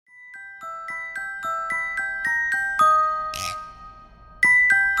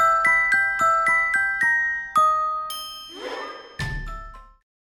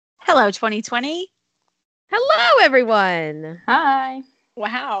Hello, 2020. Hello, everyone. Hi.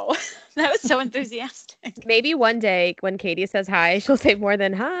 Wow, that was so enthusiastic. Maybe one day when Katie says hi, she'll say more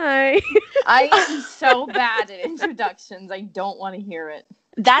than hi. I am so bad at introductions. I don't want to hear it.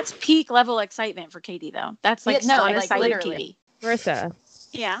 That's peak level excitement for Katie, though. That's like Yeah, no, so like, excited literally. Katie. Marissa,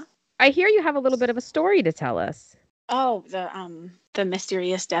 Yeah. I hear you have a little bit of a story to tell us. Oh, the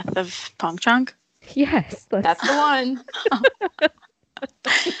mysterious death of Punk Chunk. Yes. That's the one.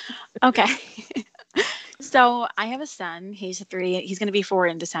 Okay. So I have a son. He's 3. He's going to be 4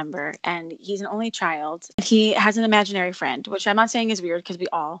 in December, and he's an only child. He has an imaginary friend, which I'm not saying is weird because we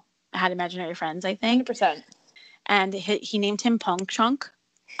all had imaginary friends, I think. 100%. And he named him Punk Chunk.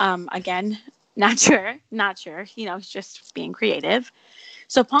 Again, not sure. You know, he's just being creative.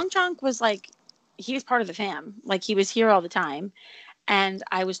 So Punk Chunk was like, he was part of the fam. Like, he was here all the time. And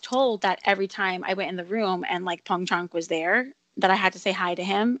I was told that every time I went in the room and like Punk Chunk was there, that I had to say hi to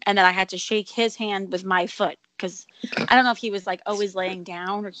him and that I had to shake his hand with my foot. Because I don't know if he was like always laying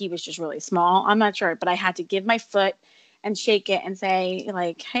down or he was just really small. I'm not sure. But I had to give my foot and shake it and say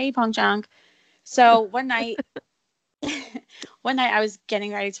like, hey, Punk Chunk. So one night I was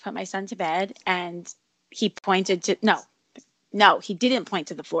getting ready to put my son to bed and he pointed to no, he didn't point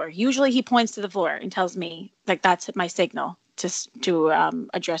to the floor. Usually he points to the floor and tells me like that's my signal to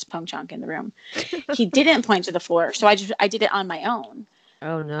address Punk Chunk in the room. He didn't point to the floor, so I did it on my own.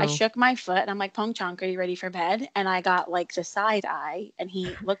 Oh no. I shook my foot and I'm like, Punk Chunk, are you ready for bed? And I got like the side eye and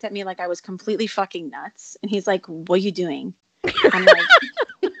he looked at me like I was completely fucking nuts. And he's like, what are you doing? I'm like,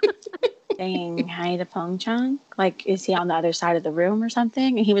 saying hi to Punk Chunk. Like, is he on the other side of the room or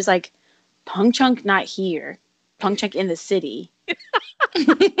something? And he was like, Punk Chunk not here. Punk Chunk in the city.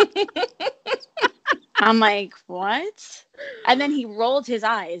 I'm like, what? And then he rolled his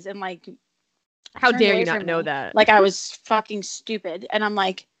eyes and like, how turned dare away you not from know me. that? Like I was fucking stupid. And I'm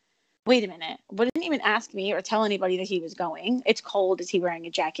like, wait a minute. Well, didn't even ask me or tell anybody that he was going. It's cold. Is he wearing a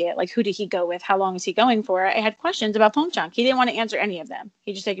jacket? Like, who did he go with? How long is he going for? I had questions about Punk Chunk. He didn't want to answer any of them.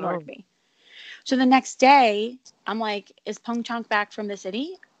 He just ignored me. So the next day, I'm like, is Punk Chunk back from the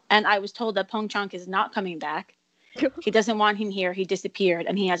city? And I was told that Punk Chunk is not coming back. He doesn't want him here. He disappeared.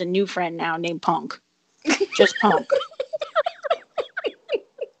 And he has a new friend now named Punk. Just Punk.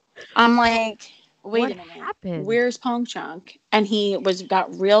 I'm like, wait What a minute. happened? Where's Punk Chunk? And he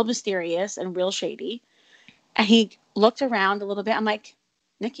got real mysterious and real shady. And he looked around a little bit. I'm like,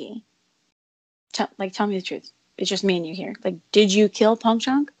 Nikki, tell me the truth. It's just me and you here. Like, did you kill Punk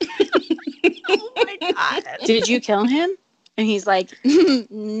Chunk? Oh my God. Did you kill him? And he's like,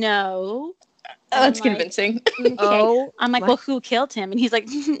 no. That's I'm like, convincing. okay. Oh, I'm like, well, who killed him? And he's like,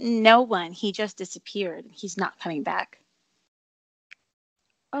 no one. He just disappeared. He's not coming back.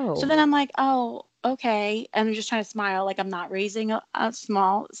 oh. So then I'm like, oh, okay. And I'm just trying to smile, like I'm not raising a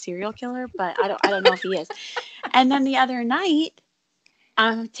small serial killer, but I don't know if he is. And then the other night,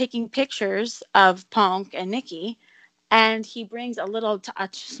 I'm taking pictures of Punk and Nikki, and he brings a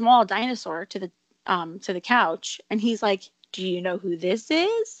small dinosaur to the couch, and he's like, "Do you know who this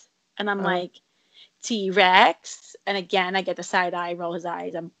is?" And I'm like, T-Rex. And again, I get the side eye, roll his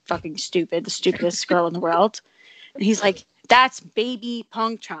eyes. I'm fucking stupid, the stupidest girl in the world. And he's like, that's baby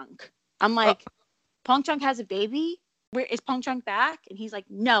Punk Chunk. I'm like, Punk Chunk has a baby? Where is Punk Chunk back? And he's like,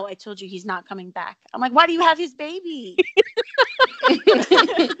 no, I told you he's not coming back. I'm like, why do you have his baby?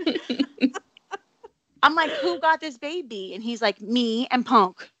 I'm like, who got this baby? And he's like, me and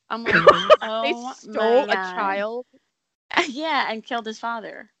Punk. I'm like, oh, They stole my a God. child. Yeah, and killed his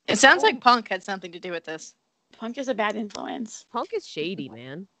father. It sounds like Punk had something to do with this. Punk is a bad influence. Punk is shady,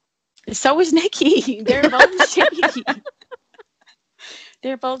 man. So is Nikki. They're both shady.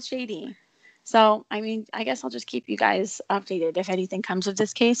 They're both shady. So, I mean, I guess I'll just keep you guys updated if anything comes of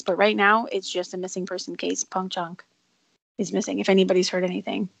this case. But right now, it's just a missing person case. Punk Chunk is missing. If anybody's heard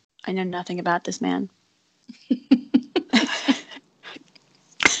anything, I know nothing about this man.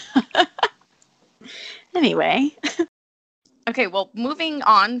 Anyway. Okay, well, moving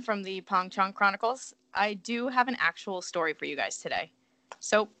on from the Punk Chunk Chronicles, I do have an actual story for you guys today.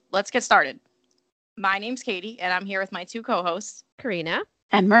 So let's get started. My name's Katie, and I'm here with my 2 co-hosts, Karina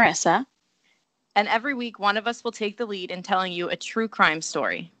and Marissa. And every week, one of us will take the lead in telling you a true crime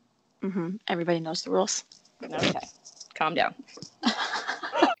story. Mm-hmm. Everybody knows the rules. Okay, calm down.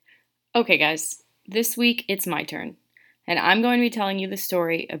 Okay, guys, this week it's my turn. And I'm going to be telling you the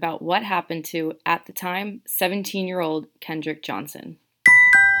story about what happened to, at the time, 17-year-old Kendrick Johnson.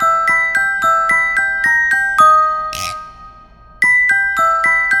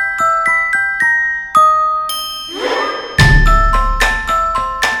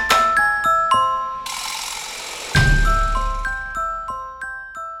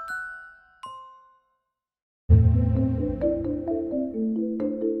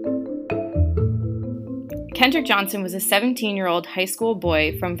 Kendrick Johnson was a 17-year-old high school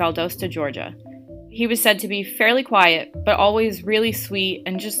boy from Valdosta, Georgia. He was said to be fairly quiet, but always really sweet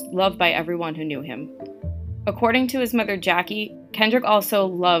and just loved by everyone who knew him. According to his mother, Jackie, Kendrick also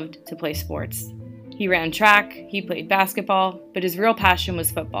loved to play sports. He ran track, he played basketball, but his real passion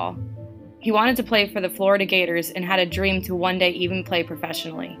was football. He wanted to play for the Florida Gators and had a dream to one day even play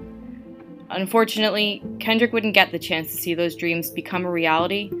professionally. Unfortunately, Kendrick wouldn't get the chance to see those dreams become a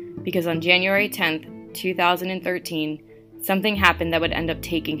reality because on January 10th, 2013, something happened that would end up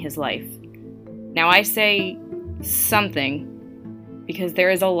taking his life. Now I say something because there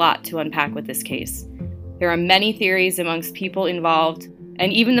is a lot to unpack with this case. There are many theories amongst people involved,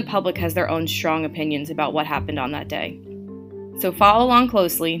 and even the public has their own strong opinions about what happened on that day. So follow along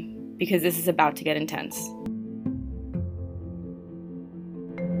closely because this is about to get intense.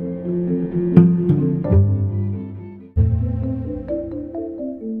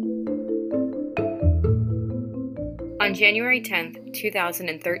 On January 10th,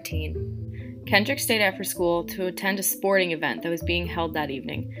 2013, Kendrick stayed after school to attend a sporting event that was being held that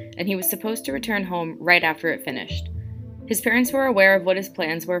evening, and he was supposed to return home right after it finished. His parents were aware of what his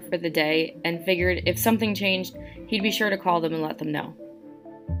plans were for the day and figured if something changed, he'd be sure to call them and let them know.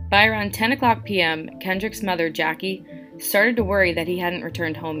 By around 10 o'clock p.m., Kendrick's mother, Jackie, started to worry that he hadn't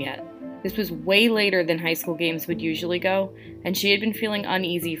returned home yet. This was way later than high school games would usually go, and she had been feeling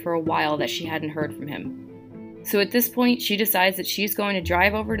uneasy for a while that she hadn't heard from him. So at this point, she decides that she's going to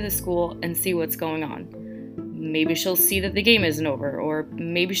drive over to the school and see what's going on. Maybe she'll see that the game isn't over, or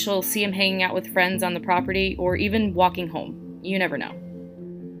maybe she'll see him hanging out with friends on the property, or even walking home. You never know.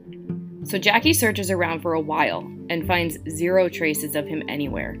 So Jackie searches around for a while and finds zero traces of him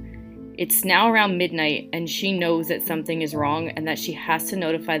anywhere. It's now around midnight, and she knows that something is wrong and that she has to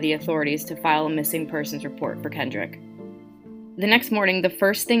notify the authorities to file a missing persons report for Kendrick. The next morning, the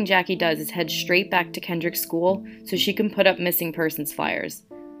first thing Jackie does is head straight back to Kendrick's school so she can put up missing persons flyers.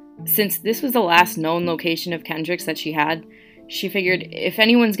 Since this was the last known location of Kendrick's that she had, she figured if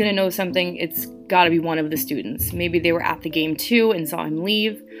anyone's going to know something, it's got to be one of the students. Maybe they were at the game too and saw him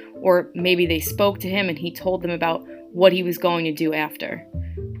leave, or maybe they spoke to him and he told them about what he was going to do after.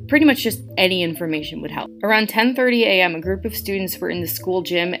 Pretty much just any information would help. Around 10:30 a.m., a group of students were in the school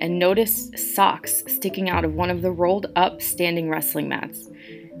gym and noticed socks sticking out of one of the rolled up standing wrestling mats.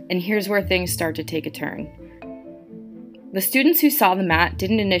 And here's where things start to take a turn. The students who saw the mat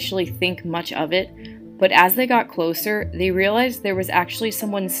didn't initially think much of it, but as they got closer, they realized there was actually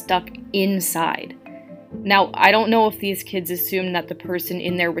someone stuck inside. Now, I don't know if these kids assumed that the person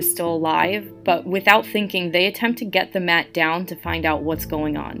in there was still alive, but without thinking, they attempt to get the mat down to find out what's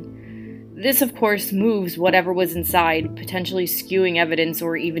going on. This, of course, moves whatever was inside, potentially skewing evidence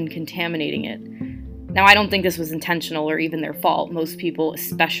or even contaminating it. Now, I don't think this was intentional or even their fault. Most people,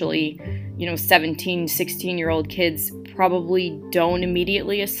 especially, 17, 16-year-old kids, probably don't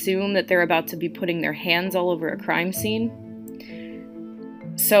immediately assume that they're about to be putting their hands all over a crime scene.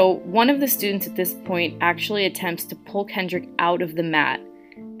 So one of the students at this point actually attempts to pull Kendrick out of the mat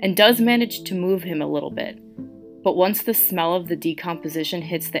and does manage to move him a little bit. But once the smell of the decomposition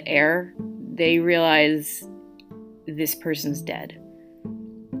hits the air, they realize this person's dead.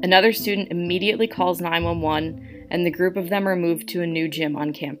 Another student immediately calls 911 and the group of them are moved to a new gym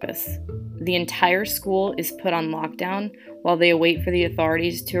on campus. The entire school is put on lockdown while they await for the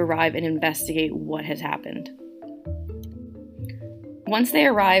authorities to arrive and investigate what has happened. Once they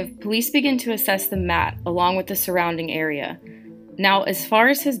arrive, police begin to assess the mat along with the surrounding area. Now, as far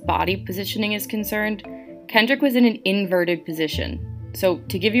as his body positioning is concerned, Kendrick was in an inverted position. So,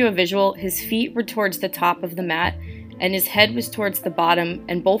 to give you a visual, his feet were towards the top of the mat, and his head was towards the bottom,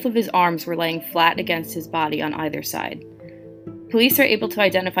 and both of his arms were laying flat against his body on either side. Police are able to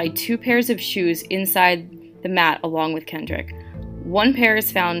identify 2 pairs of shoes inside the mat along with Kendrick. One pair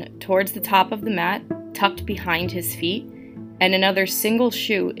is found towards the top of the mat, tucked behind his feet, and another single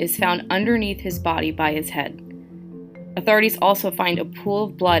shoe is found underneath his body by his head. Authorities also find a pool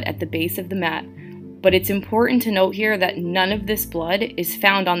of blood at the base of the mat, but it's important to note here that none of this blood is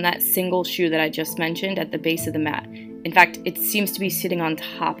found on that single shoe that I just mentioned at the base of the mat. In fact, it seems to be sitting on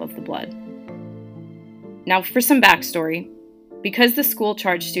top of the blood. Now, for some backstory, because the school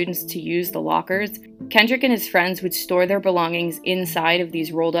charged students to use the lockers, Kendrick and his friends would store their belongings inside of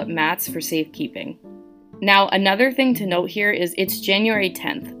these rolled up mats for safekeeping. Now, another thing to note here is it's January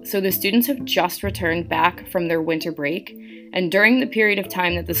 10th, so the students have just returned back from their winter break, and during the period of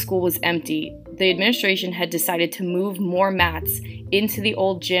time that the school was empty, the administration had decided to move more mats into the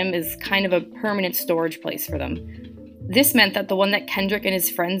old gym as kind of a permanent storage place for them. This meant that the one that Kendrick and his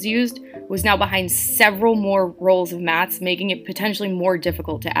friends used was now behind several more rolls of mats, making it potentially more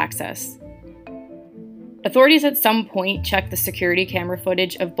difficult to access. Authorities at some point checked the security camera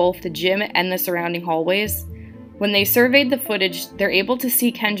footage of both the gym and the surrounding hallways. When they surveyed the footage, they're able to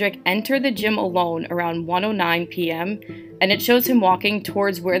see Kendrick enter the gym alone around 1:09 p.m., and it shows him walking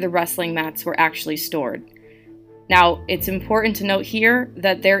towards where the wrestling mats were actually stored. Now, it's important to note here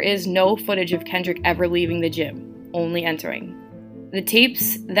that there is no footage of Kendrick ever leaving the gym, only entering. The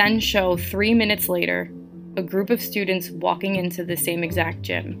tapes then show 3 minutes later a group of students walking into the same exact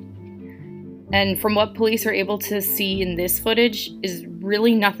gym. And from what police are able to see in this footage is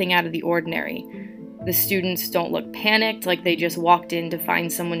really nothing out of the ordinary. The students don't look panicked, like they just walked in to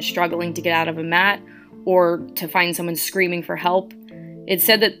find someone struggling to get out of a mat or to find someone screaming for help. It's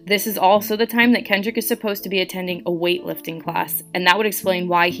said that this is also the time that Kendrick is supposed to be attending a weightlifting class, and that would explain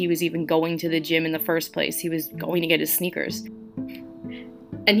why he was even going to the gym in the first place. He was going to get his sneakers.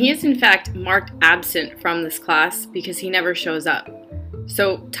 And he is in fact marked absent from this class because he never shows up.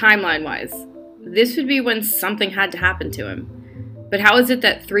 So timeline-wise, this would be when something had to happen to him. But how is it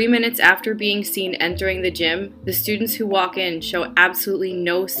that 3 minutes after being seen entering the gym, the students who walk in show absolutely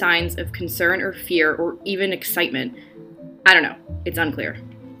no signs of concern or fear or even excitement? I don't know. It's unclear.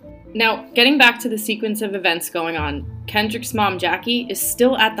 Now, getting back to the sequence of events going on, Kendrick's mom, Jackie, is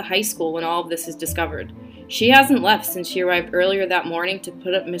still at the high school when all of this is discovered. She hasn't left since she arrived earlier that morning to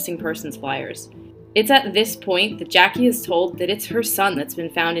put up missing persons flyers. It's at this point that Jackie is told that it's her son that's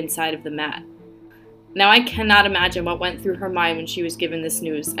been found inside of the mat. Now, I cannot imagine what went through her mind when she was given this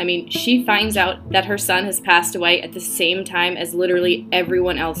news. I mean, she finds out that her son has passed away at the same time as literally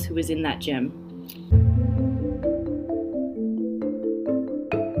everyone else who was in that gym.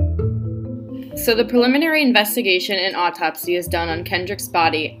 So the preliminary investigation and autopsy is done on Kendrick's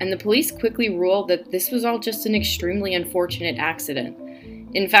body, and the police quickly rule that this was all just an extremely unfortunate accident.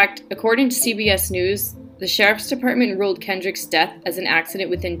 In fact, according to CBS News, the Sheriff's Department ruled Kendrick's death as an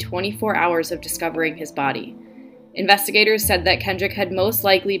accident within 24 hours of discovering his body. Investigators said that Kendrick had most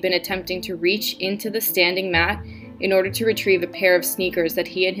likely been attempting to reach into the standing mat in order to retrieve a pair of sneakers that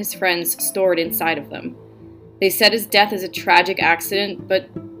he and his friends stored inside of them. They said his death is a tragic accident, but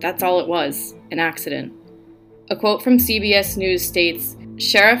that's all it was, an accident. A quote from CBS News states,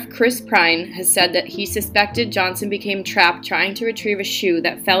 Sheriff Chris Prine has said that he suspected Johnson became trapped trying to retrieve a shoe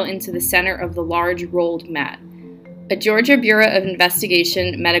that fell into the center of the large rolled mat. A Georgia Bureau of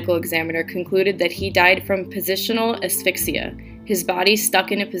Investigation medical examiner concluded that he died from positional asphyxia, his body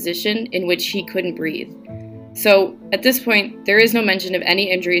stuck in a position in which he couldn't breathe. So, at this point, there is no mention of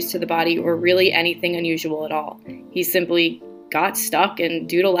any injuries to the body or really anything unusual at all. He simply got stuck, and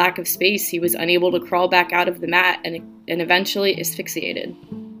due to lack of space, he was unable to crawl back out of the mat and eventually asphyxiated.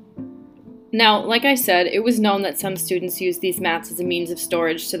 Now, like I said, it was known that some students use these mats as a means of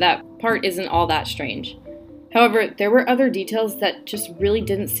storage, so that part isn't all that strange. However, there were other details that just really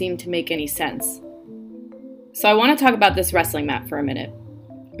didn't seem to make any sense. So I want to talk about this wrestling mat for a minute.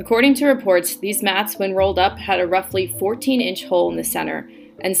 According to reports, these mats, when rolled up, had a roughly 14-inch hole in the center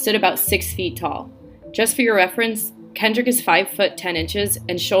and stood about 6 feet tall. Just for your reference, Kendrick is 5 foot 10 inches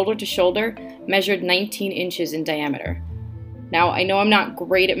and shoulder to shoulder measured 19 inches in diameter. Now, I know I'm not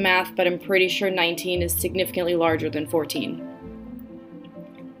great at math, but I'm pretty sure 19 is significantly larger than 14.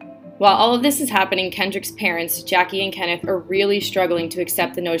 While all of this is happening, Kendrick's parents, Jackie and Kenneth, are really struggling to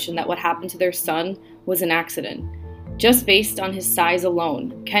accept the notion that what happened to their son was an accident. Just based on his size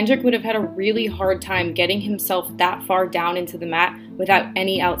alone, Kendrick would have had a really hard time getting himself that far down into the mat without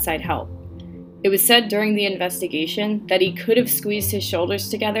any outside help. It was said during the investigation that he could have squeezed his shoulders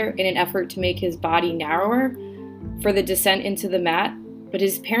together in an effort to make his body narrower for the descent into the mat, but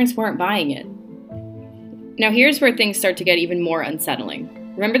his parents weren't buying it. Now here's where things start to get even more unsettling.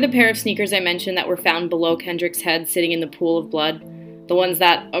 Remember the pair of sneakers I mentioned that were found below Kendrick's head sitting in the pool of blood? The ones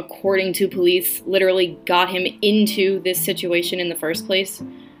that, according to police, literally got him into this situation in the first place?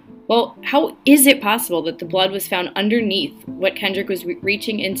 Well, how is it possible that the blood was found underneath what Kendrick was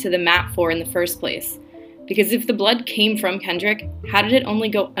reaching into the mat for in the first place? Because if the blood came from Kendrick, how did it only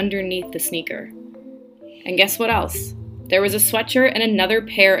go underneath the sneaker? And guess what else? There was a sweatshirt and another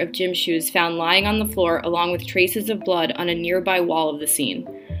pair of gym shoes found lying on the floor along with traces of blood on a nearby wall of the scene.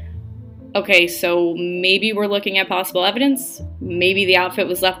 Okay, so maybe we're looking at possible evidence? Maybe the outfit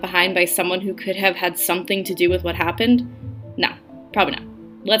was left behind by someone who could have had something to do with what happened? No, probably not.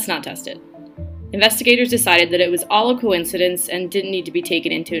 Let's not test it. Investigators decided that it was all a coincidence and didn't need to be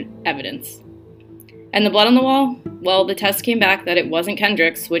taken into evidence. And the blood on the wall? Well, the test came back that it wasn't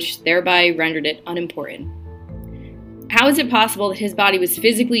Kendrick's, which thereby rendered it unimportant. How is it possible that his body was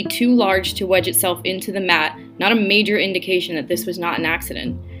physically too large to wedge itself into the mat, not a major indication that this was not an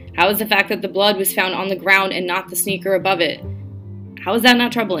accident? How is the fact that the blood was found on the ground and not the sneaker above it? How is that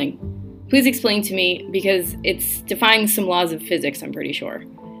not troubling? Please explain to me, because it's defying some laws of physics, I'm pretty sure.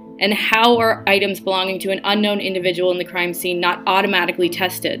 And how are items belonging to an unknown individual in the crime scene not automatically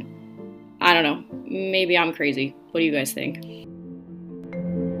tested? I don't know. Maybe I'm crazy. What do you guys think?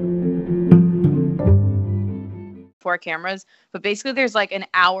 4 cameras, but basically there's like an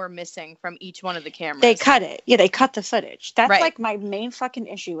hour missing from each one of the cameras. They cut it. Yeah, they cut the footage. That's Right. like my main fucking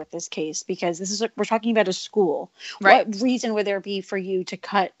issue with this case, because we're talking about a school. Right. What reason would there be for you to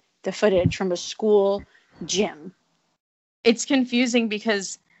cut the footage from a school gym? It's confusing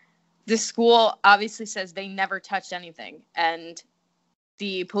because the school obviously says they never touched anything, and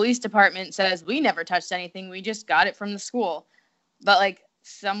the police department says we never touched anything, we just got it from the school. But like,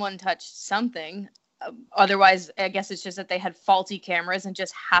 someone touched something. Otherwise, I guess it's just that they had faulty cameras and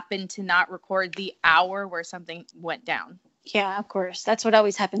just happened to not record the hour where something went down. Yeah, of course. That's what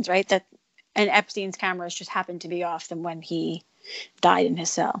always happens, right? And Epstein's cameras just happened to be off them when he died in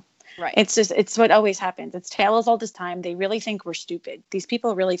his cell. Right. It's what always happens. It's tale as old as time. They really think we're stupid. These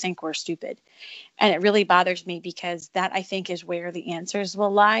people really think we're stupid. And it really bothers me, because that, I think, is where the answers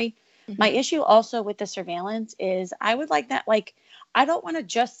will lie. Mm-hmm. My issue also with the surveillance is I would like that, like, I don't want to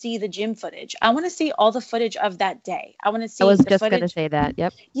just see the gym footage. I want to see all the footage of that day. I want to see I was the just footage. going to say that.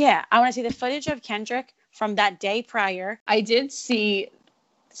 Yep. Yeah. I want to see the footage of Kendrick from that day prior. I did see,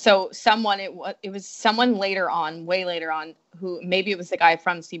 so someone, it was someone later on, way later on, who, maybe it was the guy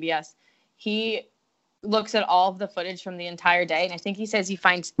from CBS. He looks at all of the footage from the entire day, and I think he says he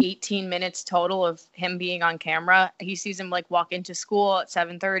finds 18 minutes total of him being on camera. He sees him like walk into school at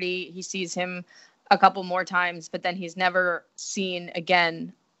 7:30. He sees him a couple more times, but then he's never seen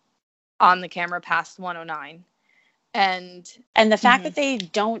again on the camera past 109. And the fact that they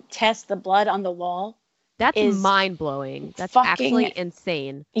don't test the blood on the wall, that's is mind-blowing. That's fucking actually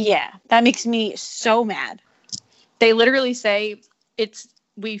insane. Yeah, that makes me so mad. They literally say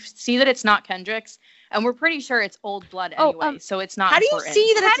we see that it's not Kendrick's, and we're pretty sure it's old blood anyway, so it's not How do you important.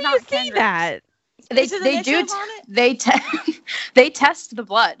 see that How it's do not you see Kendrick's? that? They test the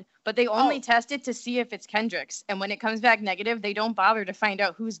blood, but they only test it to see if it's Kendrick's, and when it comes back negative, they don't bother to find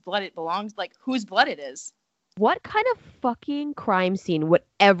out whose blood it belongs, like whose blood it is. What kind of fucking crime scene would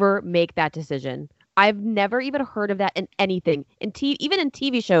ever make that decision? I've never even heard of that in anything, even in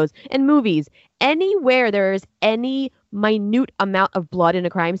TV shows and movies. Anywhere there is any minute amount of blood in a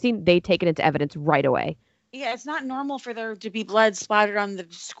crime scene, they take it into evidence right away. Yeah, it's not normal for there to be blood splattered on the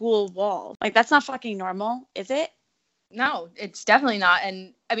school wall. Like, that's not fucking normal, is it? No, it's definitely not.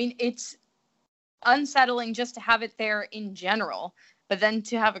 And I mean, it's unsettling just to have it there in general, but then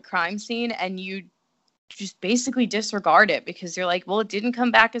to have a crime scene and you just basically disregard it because you're like, well, it didn't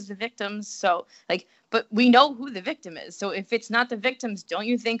come back as the victims. So like, but we know who the victim is. So if it's not the victims, don't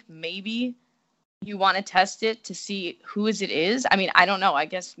you think maybe you want to test it to see whose it is? I mean, I don't know. I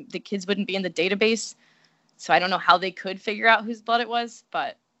guess the kids wouldn't be in the database, so I don't know how they could figure out whose blood it was,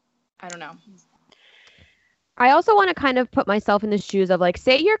 but I don't know. I also want to kind of put myself in the shoes of, like,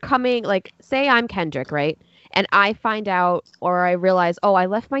 say I'm Kendrick, right? And I find out, or I realize, oh, I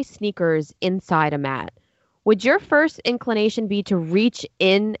left my sneakers inside a mat. Would your first inclination be to reach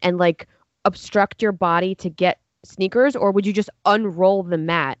in and like obstruct your body to get sneakers, or would you just unroll the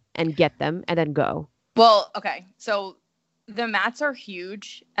mat and get them and then go? Well, okay. So the mats are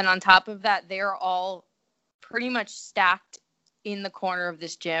huge, and on top of that, they're all pretty much stacked in the corner of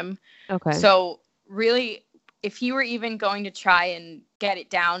this gym. Okay. So really, if he were even going to try and get it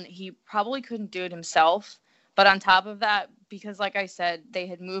down, he probably couldn't do it himself. But on top of that, because like I said, they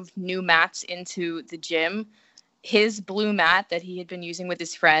had moved new mats into the gym, his blue mat that he had been using with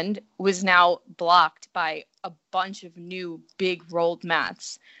his friend was now blocked by a bunch of new big rolled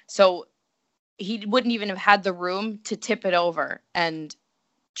mats. So he wouldn't even have had the room to tip it over and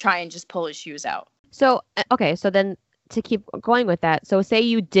try and just pull his shoes out. So, okay, so then to keep going with that, so say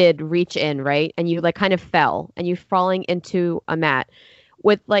you did reach in, right? And you like kind of fell and you're falling into a mat.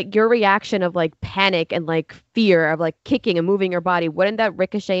 With like your reaction of like panic and like fear of like kicking and moving your body, wouldn't that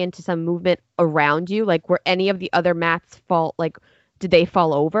ricochet into some movement around you? Like, were any of the other mats did they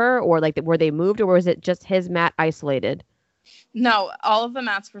fall over, or like were they moved, or was it just his mat isolated? No, all of the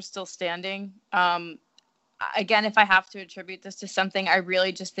mats were still standing. Again, if I have to attribute this to something, I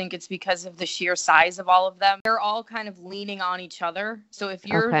really just think it's because of the sheer size of all of them. They're all kind of leaning on each other. So if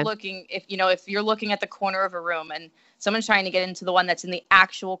you're looking at the corner of a room and someone's trying to get into the one that's in the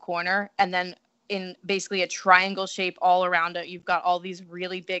actual corner, and then in basically a triangle shape all around it, you've got all these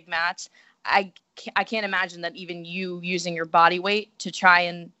really big mats. I can't imagine that even you using your body weight to try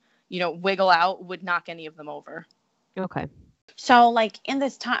and, wiggle out would knock any of them over. Okay. So like in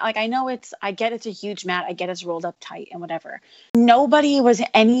this time, like I get it's a huge mat. I get it's rolled up tight and whatever. Nobody was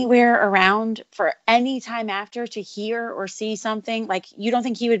anywhere around for any time after to hear or see something. Like you don't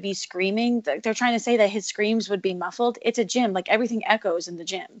think he would be screaming? They're trying to say that his screams would be muffled. It's a gym. Like everything echoes in the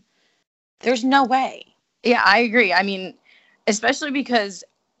gym. There's no way. Yeah, I agree. I mean, especially because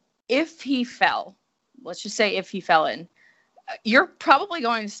if he fell, let's just say if he fell in, you're probably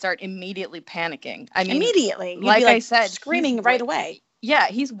going to start immediately panicking. I mean, immediately. You'd like be, I said, screaming right away. Yeah,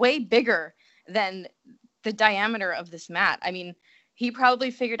 he's way bigger than the diameter of this mat. I mean, he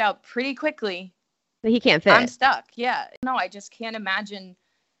probably figured out pretty quickly That he can't fit. I'm stuck. Yeah. No, I just can't imagine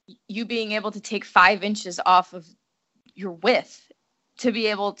you being able to take 5 inches off of your width to be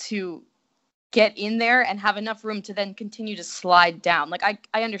able to get in there and have enough room to then continue to slide down. Like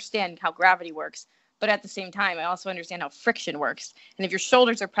I understand how gravity works, but at the same time, I also understand how friction works. And if your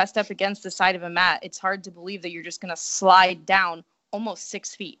shoulders are pressed up against the side of a mat, it's hard to believe that you're just going to slide down almost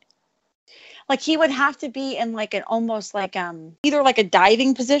 6 feet. Like he would have to be in like an almost like either like a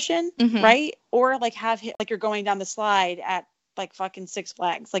diving position, right? Or like like you're going down the slide at like fucking Six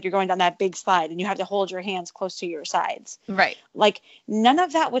Flags, like you're going down that big slide and you have to hold your hands close to your sides. Right. Like none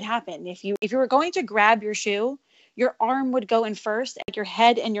of that would happen if you were going to grab your shoe. Your arm would go in first, and your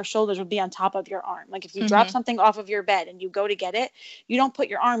head and your shoulders would be on top of your arm. Like if you drop something off of your bed and you go to get it, you don't put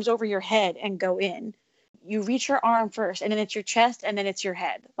your arms over your head and go in. You reach your arm first, and then it's your chest, and then it's your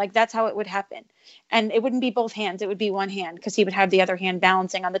head. Like that's how it would happen. And it wouldn't be both hands. It would be one hand because he would have the other hand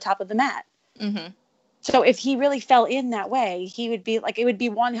balancing on the top of the mat. Mm-hmm. So if he really fell in that way, he would be like, it would be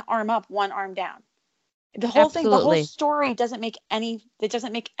one arm up, one arm down. The whole thing, the whole story doesn't make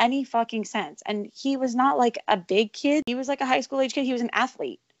any fucking sense. And he was not like a big kid. He was like a high school age kid. He was an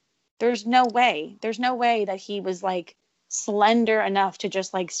athlete. There's no way that he was like slender enough to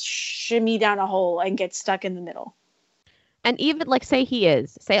just like shimmy down a hole and get stuck in the middle. And even like say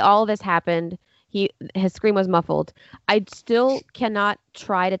all of this happened, his scream was muffled. I still cannot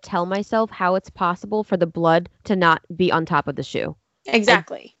try to tell myself how it's possible for the blood to not be on top of the shoe.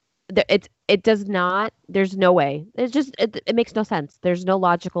 Exactly. It does not. There's no way. It's just it makes no sense. There's no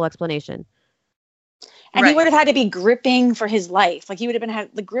logical explanation. And he would have had to be gripping for his life. Like he would have been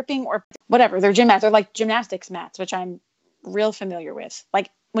the gripping or whatever. They're gym mats. They're like gymnastics mats, which I'm real familiar with. Like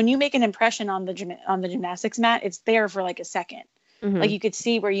when you make an impression on the gymnastics mat, it's there for like a second. Mm-hmm. Like you could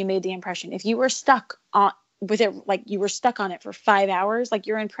see where you made the impression. If you were stuck on with it, like you were stuck on it for 5 hours, like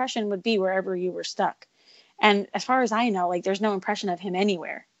your impression would be wherever you were stuck. And as far as I know, like there's no impression of him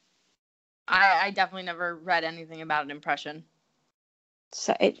anywhere. I definitely never read anything about an impression.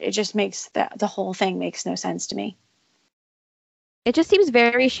 So it just makes the whole thing makes no sense to me. It just seems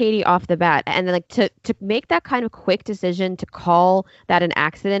very shady off the bat. And then like to make that kind of quick decision to call that an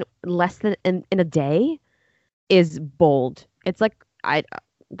accident less than in a day is bold. It's like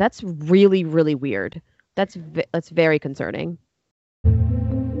that's really, really weird. That's very concerning.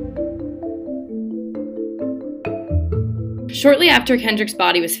 Shortly after Kendrick's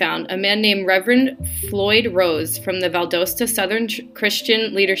body was found, a man named Reverend Floyd Rose from the Valdosta Southern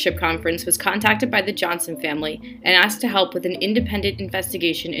Christian Leadership Conference was contacted by the Johnson family and asked to help with an independent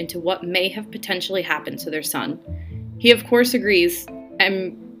investigation into what may have potentially happened to their son. He, of course, agrees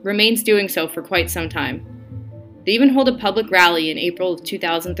and remains doing so for quite some time. They even hold a public rally in April of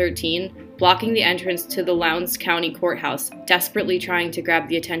 2013, blocking the entrance to the Lowndes County Courthouse, desperately trying to grab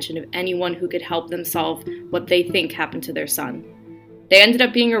the attention of anyone who could help them solve what they think happened to their son. They ended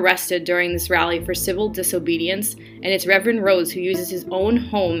up being arrested during this rally for civil disobedience, and it's Reverend Rose who uses his own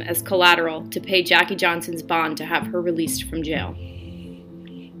home as collateral to pay Jackie Johnson's bond to have her released from jail.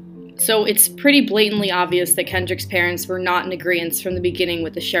 So it's pretty blatantly obvious that Kendrick's parents were not in agreement from the beginning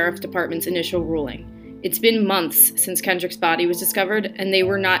with the Sheriff's Department's initial ruling. It's been months since Kendrick's body was discovered, and they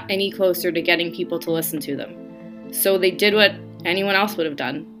were not any closer to getting people to listen to them. So they did what anyone else would have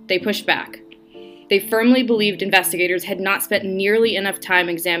done. They pushed back. They firmly believed investigators had not spent nearly enough time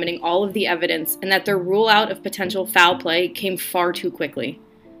examining all of the evidence, and that their rule out of potential foul play came far too quickly.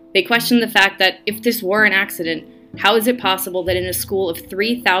 They questioned the fact that if this were an accident, how is it possible that in a school of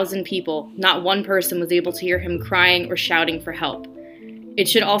 3,000 people, not one person was able to hear him crying or shouting for help? It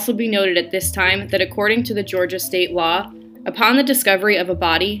should also be noted at this time that according to the Georgia state law, upon the discovery of a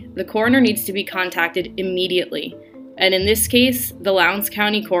body, the coroner needs to be contacted immediately. And in this case, the Lowndes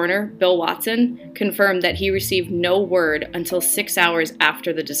County coroner, Bill Watson, confirmed that he received no word until 6 hours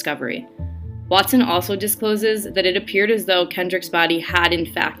after the discovery. Watson also discloses that it appeared as though Kendrick's body had in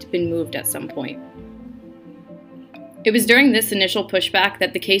fact been moved at some point. It was during this initial pushback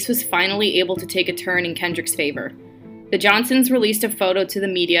that the case was finally able to take a turn in Kendrick's favor. The Johnsons released a photo to the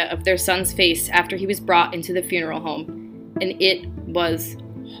media of their son's face after he was brought into the funeral home. and it was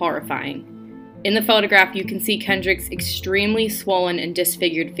horrifying. In the photograph, you can see Kendrick's extremely swollen and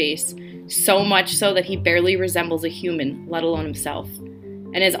disfigured face, so much so that he barely resembles a human, let alone himself.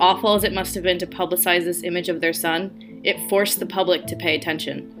 And as awful as it must have been to publicize this image of their son, it forced the public to pay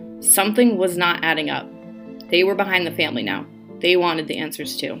attention. Something was not adding up. They were behind the family now. They wanted the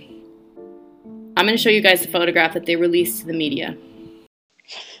answers too. I'm going to show you guys the photograph that they released to the media.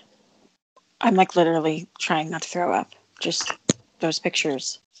 I'm like literally trying not to throw up. Just those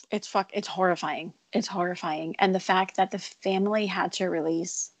pictures. It's horrifying. It's horrifying. And the fact that the family had to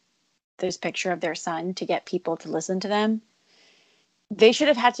release this picture of their son to get people to listen to them, they should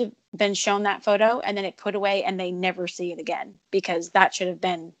have had to been shown that photo and then it put away and they never see it again, because that should have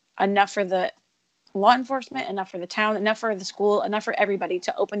been enough for the law enforcement, enough for the town, enough for the school, enough for everybody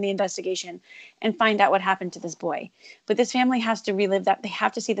to open the investigation and find out what happened to this boy. But this family has to relive that. They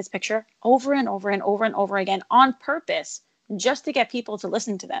have to see this picture over and over and over and over again on purpose, just to get people to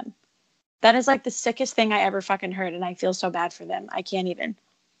listen to them. That is like the sickest thing I ever fucking heard, and I feel so bad for them. I can't even.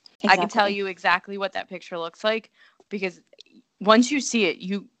 Exactly. I can tell you exactly what that picture looks like, because once you see it,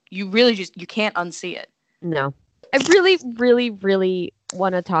 you really just, you can't unsee it. No. I really, really, really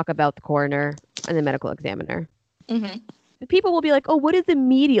want to talk about the coroner and the medical examiner. Mm-hmm. People will be like, oh, what does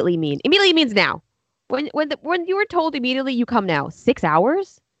immediately mean? Immediately means now. When you were told immediately, you come now. 6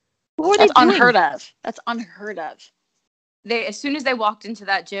 hours? What were That's they doing? unheard of. That's unheard of. They, as soon as they walked into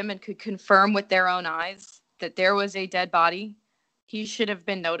that gym and could confirm with their own eyes that there was a dead body, he should have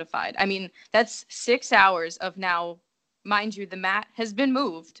been notified. I mean, that's 6 hours of now, mind you, the mat has been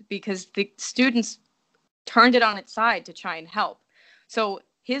moved because the students turned it on its side to try and help. So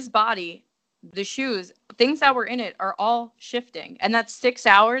his body, the shoes, things that were in it are all shifting. And that's 6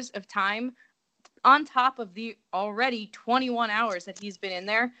 hours of time on top of the already 21 hours that he's been in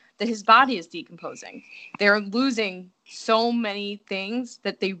there, that his body is decomposing. They're losing so many things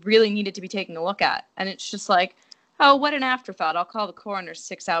that they really needed to be taking a look at. And it's just like, oh, what an afterthought. I'll call the coroner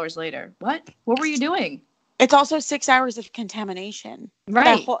 6 hours later. What? What were you doing? It's also 6 hours of contamination.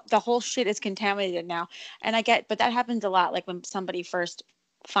 Right. The whole shit is contaminated now. And I get, but that happens a lot. Like when somebody first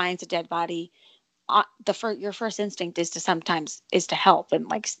finds a dead body, your first instinct is to help and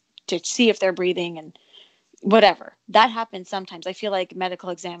like to see if they're breathing and whatever. That happens sometimes. I feel like medical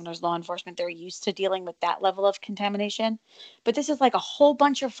examiners, law enforcement, they're used to dealing with that level of contamination. But this is like a whole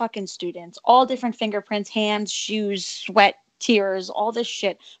bunch of fucking students, all different fingerprints, hands, shoes, sweat, tears, all this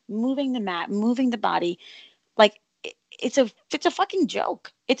shit, moving the mat, moving the body. Like it's a fucking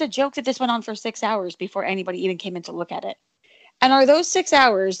joke. It's a joke that this went on for 6 hours before anybody even came in to look at it. And are those 6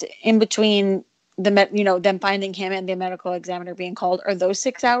 hours in between them finding him and the medical examiner being called, are those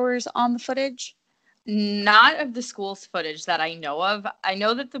 6 hours on the footage? Not of the school's footage that I know of. I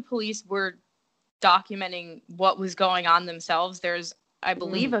know that the police were documenting what was going on themselves. There's, I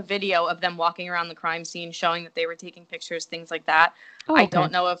believe, a video of them walking around the crime scene showing that they were taking pictures, things like that. Oh, okay. I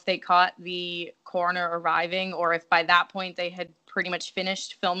don't know if they caught the coroner arriving or if by that point they had pretty much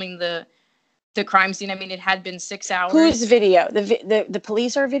finished filming the crime scene. I mean, it had been 6 hours. Whose video? The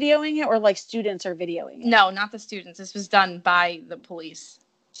police are videoing it, or like students are videoing it? No, not the students. This was done by the police.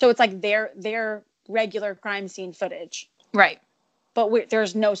 So it's like their regular crime scene footage. Right. But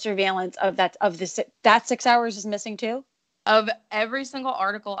there's no surveillance of that 6 hours is missing too? Of every single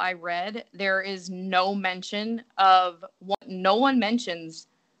article I read, there is no mention of no one mentions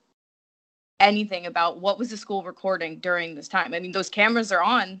anything about what was the school recording during this time. I mean, those cameras are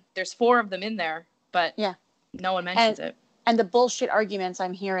on. There's 4 of them in there, but yeah, no one mentions it. And the bullshit arguments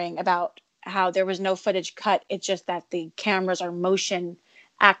I'm hearing about how there was no footage cut, it's just that the cameras are motion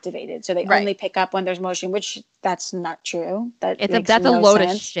activated, so they only pick up when there's motion, which that's not true. That's a load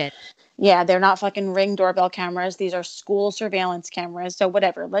of shit. Yeah, they're not fucking Ring doorbell cameras. These are school surveillance cameras. So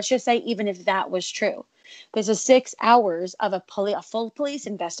whatever. Let's just say even if that was true, this is 6 hours of a full police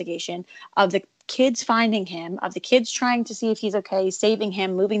investigation of the kids finding him, of the kids trying to see if he's okay, saving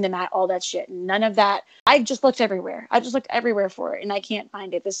him, moving the mat, all that shit. None of that. I just looked everywhere. I just looked everywhere for it, and I can't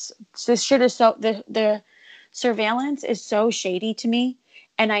find it. This shit is so the surveillance is so shady to me.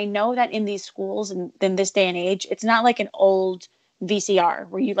 And I know that in these schools and in this day and age, it's not like an old VCR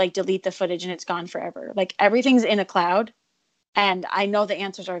where you like delete the footage and it's gone forever. Like everything's in a cloud, and I know the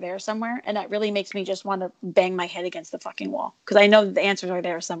answers are there somewhere. And that really makes me just want to bang my head against the fucking wall because I know that the answers are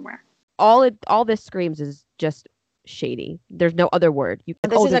there somewhere. All this screams is just shady. There's no other word.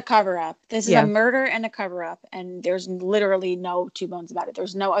 This is a cover up. This is a murder and a cover up. And there's literally no two bones about it.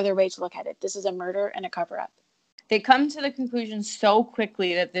 There's no other way to look at it. This is a murder and a cover up. They come to the conclusion so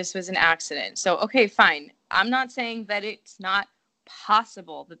quickly that this was an accident. So, okay, fine. I'm not saying that it's not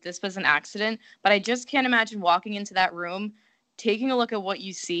possible that this was an accident, but I just can't imagine walking into that room, taking a look at what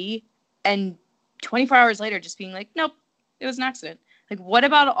you see, and 24 hours later just being like, nope, it was an accident. Like, what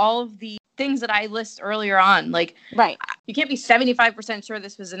about all of the things that I list earlier on? Like, Right. you can't be 75% sure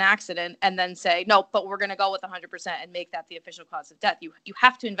this was an accident and then say, no, but we're going to go with 100% and make that the official cause of death. You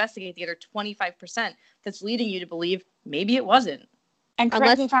have to investigate the other 25% that's leading you to believe maybe it wasn't. And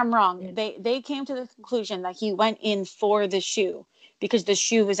correct me if I'm wrong, they came to the conclusion that he went in for the shoe because the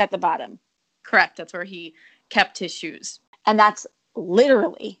shoe was at the bottom. Correct. That's where he kept his shoes. And that's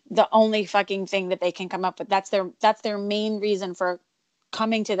literally the only fucking thing that they can come up with. That's their main reason for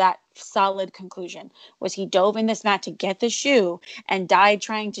coming to that solid conclusion, was he dove in this mat to get the shoe and died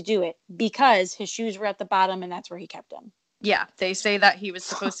trying to do it because his shoes were at the bottom and that's where he kept them. Yeah, they say that he was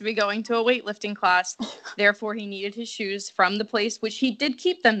supposed to be going to a weightlifting class, therefore he needed his shoes from the place, which he did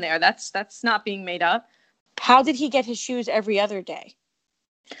keep them there. That's not being made up. How did he get his shoes every other day?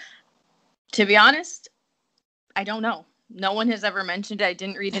 To be honest, I don't know. No one has ever mentioned it. I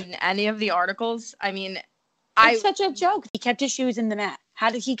didn't read it in any of the articles. I mean, it's such a joke. He kept his shoes in the mat. How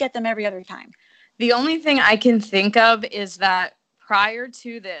did he get them every other time? The only thing I can think of is that prior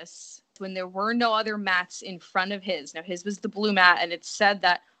to this, when there were no other mats in front of his, now his was the blue mat, and it said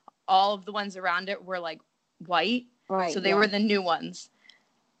that all of the ones around it were like white. Right. So they were the new ones.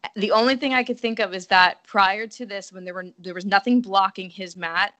 The only thing I could think of is that prior to this, when there was nothing blocking his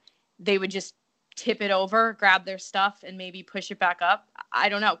mat, they would just tip it over, grab their stuff, and maybe push it back up. I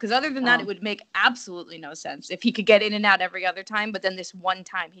don't know. Because other than that, it would make absolutely no sense if he could get in and out every other time, but then this one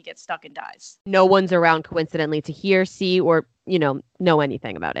time he gets stuck and dies. No one's around coincidentally to hear, see, or, know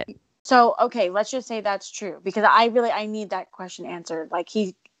anything about it. So, okay, let's just say that's true, because I need that question answered. Like,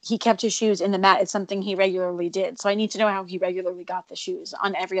 he kept his shoes in the mat. It's something he regularly did. So I need to know how he regularly got the shoes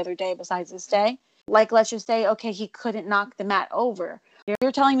on every other day besides this day. Like, let's just say, okay, he couldn't knock the mat over.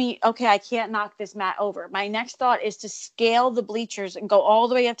 You're telling me, okay, I can't knock this mat over. My next thought is to scale the bleachers and go all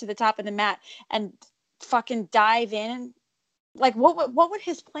the way up to the top of the mat and fucking dive in. Like, what would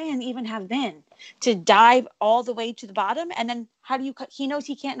his plan even have been? To dive all the way to the bottom? And then he knows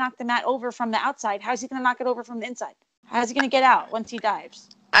he can't knock the mat over from the outside. How's he going to knock it over from the inside? How's he going to get out once he dives?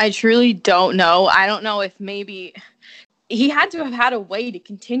 I truly don't know. I don't know if maybe he had to have had a way to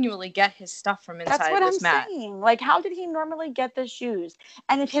continually get his stuff from inside this mat. That's what I'm saying. Like, how did he normally get the shoes?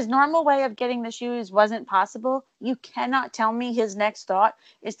 And if his normal way of getting the shoes wasn't possible, you cannot tell me his next thought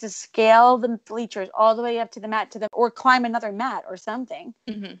is to scale the bleachers all the way up to the mat or climb another mat or something.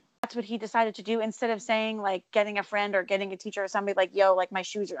 Mm-hmm. That's what he decided to do, instead of saying, like, getting a friend or getting a teacher or somebody like, yo, like, my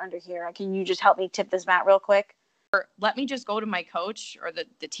shoes are under here. Can you just help me tip this mat real quick? Or let me just go to my coach or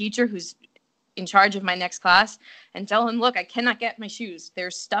the teacher who's in charge of my next class and tell him, look, I cannot get my shoes.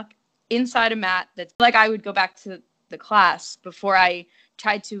 They're stuck inside a mat. That's like, I would go back to the class before I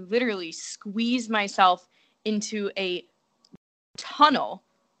tried to literally squeeze myself into a tunnel.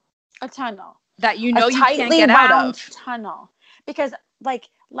 A tunnel. That you can't get out of. Tunnel. Because, like,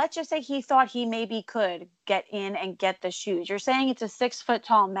 let's just say he thought he maybe could get in and get the shoes. You're saying it's a 6-foot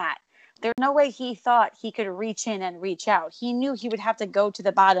tall mat. There's no way he thought he could reach in and reach out. He knew he would have to go to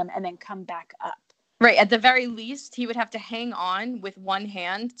the bottom and then come back up. Right. At the very least, he would have to hang on with one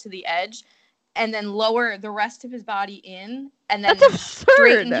hand to the edge and then lower the rest of his body in and then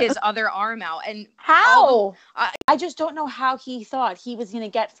straighten his other arm out. And how? I just don't know how he thought he was going to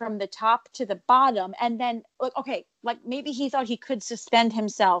get from the top to the bottom. And then, okay, like maybe he thought he could suspend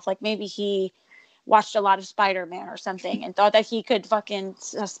himself. Like maybe he watched a lot of Spider-Man or something and thought that he could fucking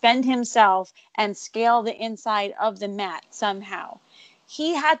suspend himself and scale the inside of the mat somehow.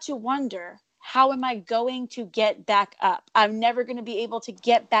 He had to wonder, how am I going to get back up? I'm never going to be able to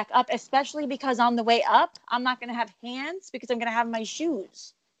get back up, especially because on the way up, I'm not going to have hands because I'm going to have my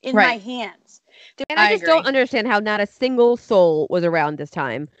shoes in my hands. And I just don't understand how not a single soul was around this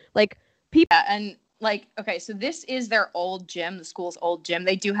time. Like, people... Yeah, and like, okay, so this is their old gym, the school's old gym.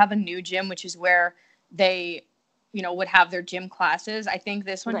 They do have a new gym, which is where they, would have their gym classes. I think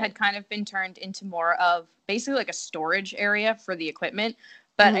this one had kind of been turned into more of basically like a storage area for the equipment.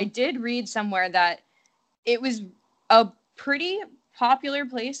 But I did read somewhere that it was a pretty popular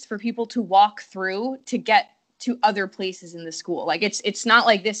place for people to walk through to get to other places in the school. Like, it's not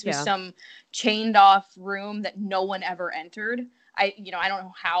like this was some chained off room that no one ever entered. I don't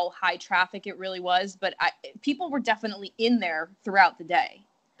know how high traffic it really was, but people were definitely in there throughout the day.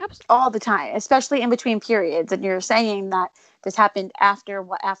 All the time, especially in between periods. And you're saying that this happened after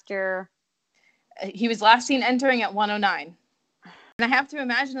what? After he was last seen entering at 109. And I have to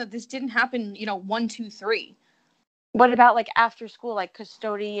imagine that this didn't happen, 1, 2, 3. What about like after school, like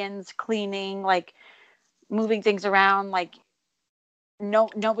custodians cleaning, like moving things around, like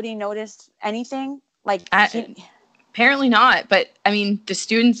nobody noticed anything. Like apparently not. But I mean, the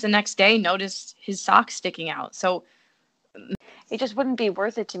students the next day noticed his socks sticking out. So it just wouldn't be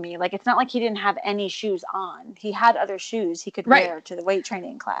worth it to me. Like, it's not like he didn't have any shoes on. He had other shoes he could wear to the weight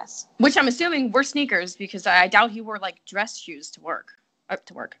training class. Which I'm assuming were sneakers, because I doubt he wore like dress shoes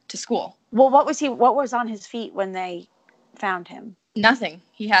to school. Well, what was on his feet when they found him? Nothing.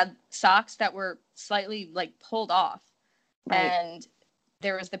 He had socks that were slightly like pulled off. Right. And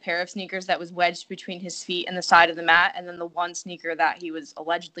there was the pair of sneakers that was wedged between his feet and the side of the mat, and then the one sneaker that he was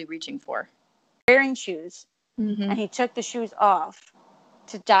allegedly reaching for. Wearing shoes. Mm-hmm. And he took the shoes off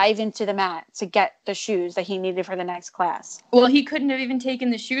to dive into the mat to get the shoes that he needed for the next class. Well, he couldn't have even taken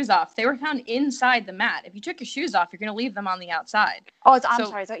the shoes off. They were found inside the mat. If you took your shoes off, you're going to leave them on the outside. Oh, I'm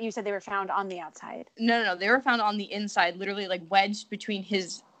sorry. I thought you said they were found on the outside. No. They were found on the inside, literally like wedged between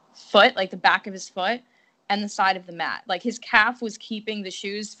his foot, like the back of his foot, and the side of the mat. Like his calf was keeping the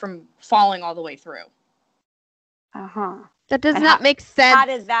shoes from falling all the way through. Uh-huh. That does not make sense. How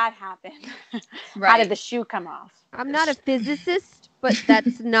did that happen? Right. How did the shoe come off? I'm not a physicist, but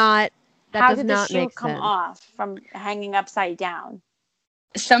that's not. That does not make sense. How did the shoe come off from hanging upside down?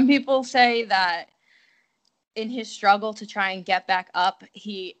 Some people say that in his struggle to try and get back up,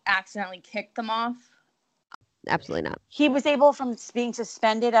 he accidentally kicked them off. Absolutely not. He was able, from being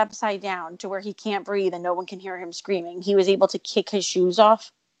suspended upside down to where he can't breathe and no one can hear him screaming, he was able to kick his shoes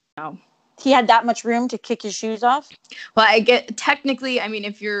off. No. He had that much room to kick his shoes off? Well, technically, I mean,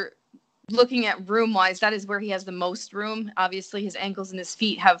 if you're looking at room-wise, that is where he has the most room. Obviously, his ankles and his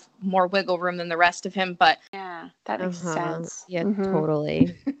feet have more wiggle room than the rest of him, but... Yeah, that makes sense. Yeah,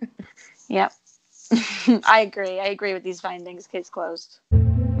 totally. Yep. I agree with these findings. Case closed.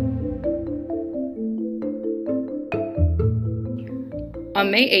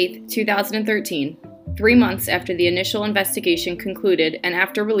 On May 8th, 2013, 3 months after the initial investigation concluded and